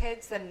younger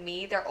kids than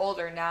me. They're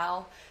older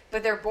now,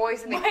 but they're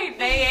boys and Wait,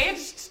 they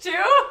aged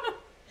too?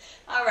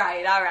 All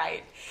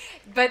right.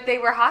 But they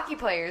were hockey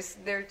players.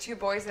 They're two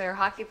boys and they're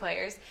hockey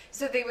players.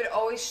 So they would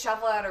always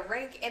shovel out a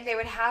rink and they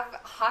would have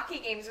hockey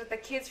games with the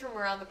kids from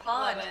around the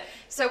pond. Love it.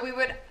 So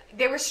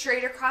they were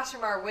straight across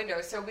from our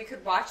window so we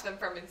could watch them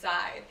from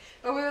inside.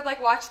 But we would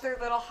like watch their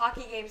little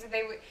hockey games and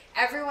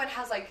everyone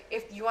has like,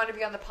 if you want to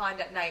be on the pond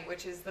at night,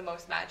 which is the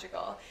most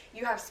magical,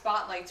 you have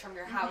spotlights from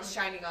your house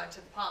shining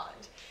onto the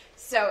pond.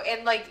 So,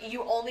 and like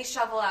you only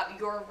shovel out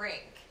your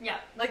rink. Yeah.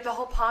 Like, the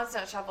whole pond's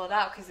not shoveled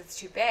out because it's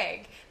too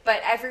big.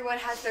 But everyone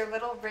has their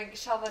little rink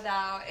shoveled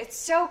out. It's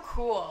so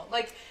cool.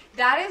 Like,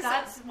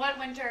 That's what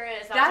winter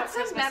is. that's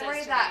what a Christmas memory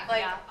is to that, me.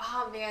 like, Yeah.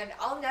 oh, man,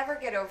 I'll never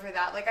get over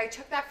that. Like, I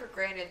took that for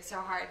granted so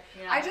hard.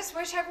 Yeah. I just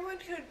wish everyone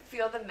could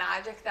feel the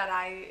magic that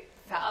I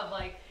felt.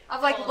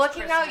 Of Like, full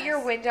looking out Christmas.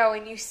 your window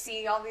and you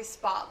see all these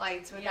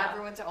spotlights with Yeah.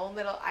 everyone's own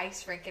little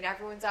ice rink and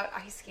everyone's out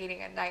ice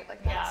skating at night.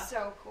 Like, that's Yeah.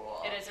 so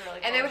cool. It is a really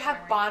And they cool would have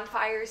memory.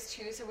 bonfires,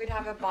 too. So we'd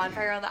have a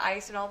bonfire on the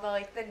ice and all the,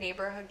 like, the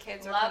neighborhood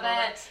kids would Love come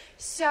over. it.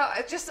 So,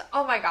 just,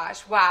 oh my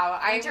gosh,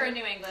 wow. Winter in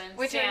New England.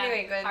 Winter in Stan, New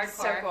England.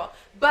 So hardcore. cool.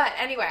 But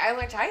anyway, I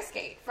learned to ice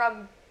skate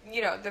from,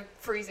 you know, the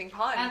freezing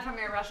pond. And from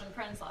your Russian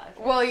prince life.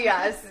 Well,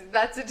 yes,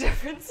 that's a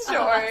different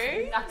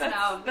story. That's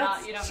no,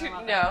 you don't know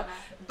about no. that.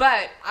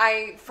 But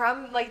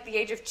from like the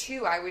age of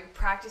 2, I would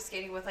practice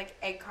skating with like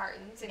egg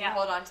cartons, and Yeah. you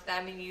hold on to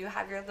them, and you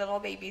have your little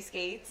baby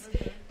skates.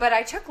 But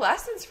I took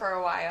lessons for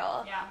a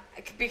while, Yeah.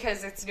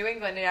 because it's New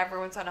England and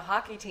everyone's on a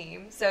hockey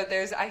team, so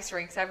there's ice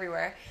rinks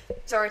everywhere.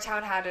 So our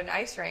town had an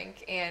ice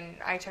rink, and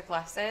I took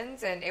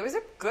lessons, and it was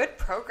a good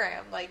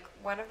program, like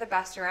one of the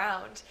best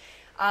around.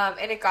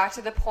 And it got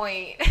to the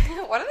point,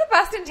 one of the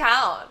best in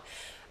town.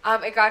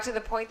 It got to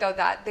the point, though,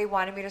 that they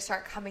wanted me to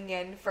start coming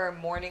in for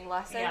morning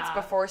lessons Yeah.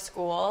 before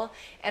school.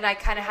 And I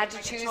kind of had to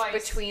Make a choose choice.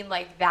 between,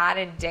 like, that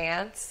and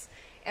dance.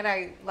 And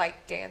I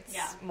like dance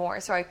Yeah.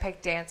 more, so I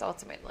picked dance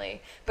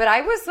ultimately. But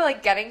I was,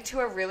 like, getting to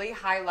a really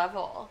high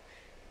level.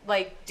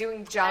 Like,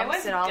 doing I jumps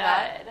was and all good.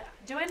 that.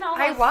 Doing all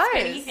I those was.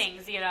 spinny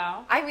things, you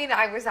know. I mean,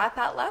 I was at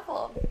that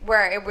level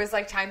where it was,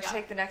 like, time to Yeah.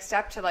 take the next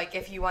step to, like,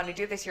 if you want to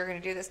do this, you're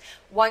going to do this.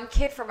 One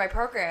kid from my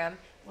program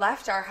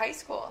left our high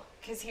school.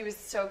 because he was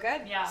so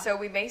good. Yeah. So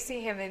we may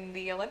see him in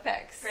the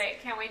Olympics.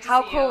 Great. Can't wait to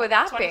How see cool you. would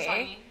that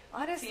 2020. be?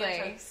 Honestly,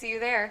 in see you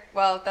there.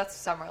 Well, that's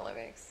Summer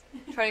Olympics.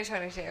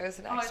 2022 is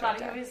the Oh, I next thought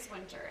winter. he was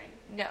wintering.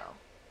 No.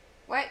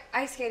 What?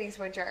 Ice skating's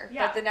winter.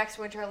 Yeah. But the next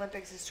Winter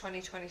Olympics is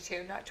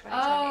 2022, not 2020.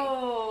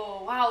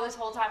 Oh, wow. This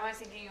whole time I was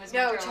thinking it was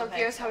No, Winter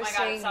Tokyo's Olympics. Oh my God,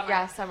 hosting, it's summer.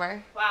 yeah,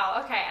 summer.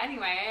 Wow. Okay.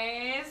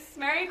 Anyways,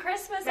 Merry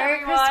Christmas,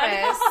 Merry everyone.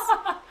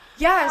 Christmas.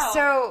 Yeah, Wow.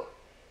 so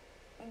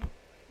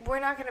we're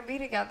not going to be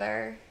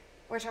together,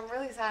 which I'm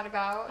really sad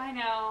about. I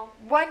know.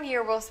 One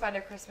year we'll spend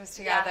a Christmas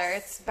together. Yes.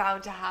 It's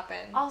bound to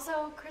happen.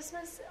 Also,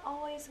 Christmas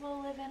always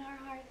will live in our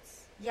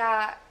hearts.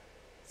 Yeah.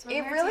 So when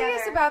It we're really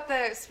is together- about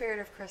the spirit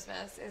of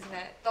Christmas, isn't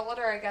it? The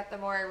older I get, the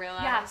more I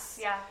realize. Yes.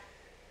 Yeah.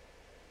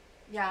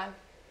 Yeah.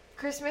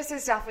 Christmas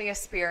is definitely a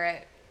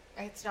spirit.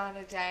 It's not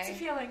a day. It's a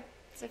feeling.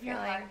 It's a in your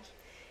feeling. heart.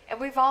 And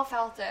we've all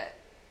felt it.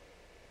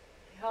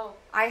 I hope.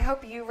 I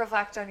hope you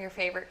reflect on your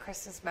favorite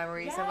Christmas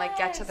memories and like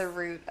get to Yes. the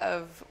root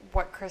of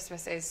what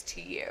Christmas is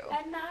to you.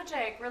 And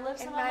magic. Relive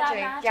some And of that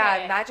magic.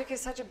 Yeah, magic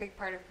is such a big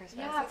part of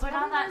Christmas. Yeah, It's put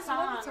one on of that those I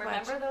love it song. so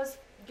Remember much. those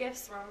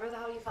gifts. Remember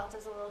how you felt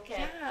as a little kid.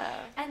 Yeah.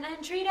 And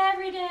then treat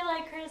every day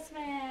like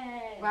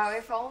Christmas. Wow,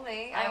 if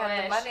only I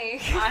had the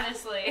money.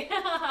 Honestly.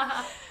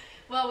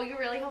 Well, we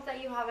really hope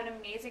that you have an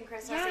amazing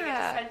Christmas and get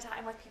Yeah. to spend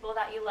time with people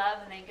that you love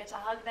and then get to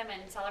hug them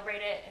and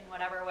celebrate it in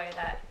whatever way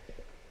that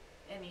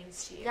it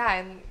means to you. Yeah,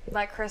 and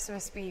let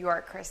Christmas be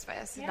your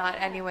Christmas, not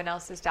Yeah. anyone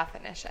else's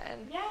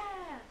definition.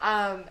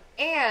 Yeah.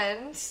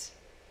 And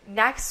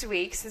next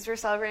week, since we're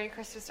celebrating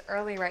Christmas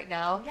early right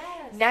now,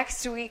 Yes.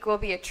 next week will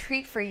be a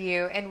treat for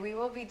you, and we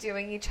will be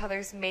doing each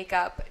other's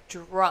makeup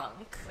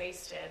drunk.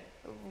 Wasted.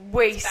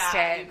 Wasted.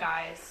 Bad, you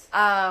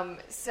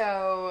guys.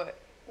 So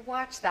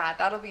watch that.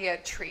 That'll be a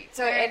treat.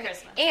 So Merry and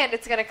Christmas.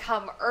 it's gonna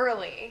come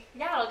early.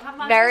 Yeah, it'll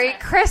come on Merry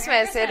Christmas.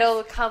 Christmas. Merry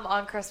It'll come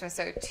on Christmas.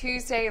 So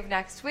Tuesday of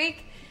next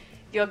week,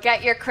 you'll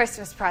get your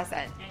Christmas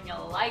present. And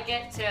you'll like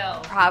it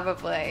too.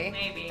 Probably.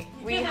 Maybe.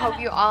 We hope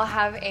you all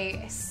have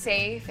a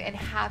safe and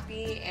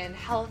happy and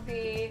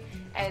healthy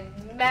and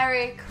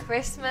Merry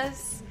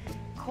Christmas,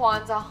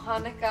 Kwanzaa,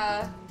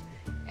 Hanukkah,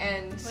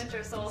 and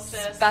Winter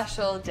solstice.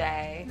 special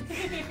day.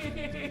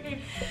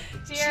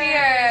 Cheers. Cheers.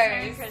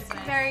 Merry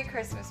Christmas. Merry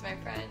Christmas, my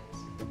friend.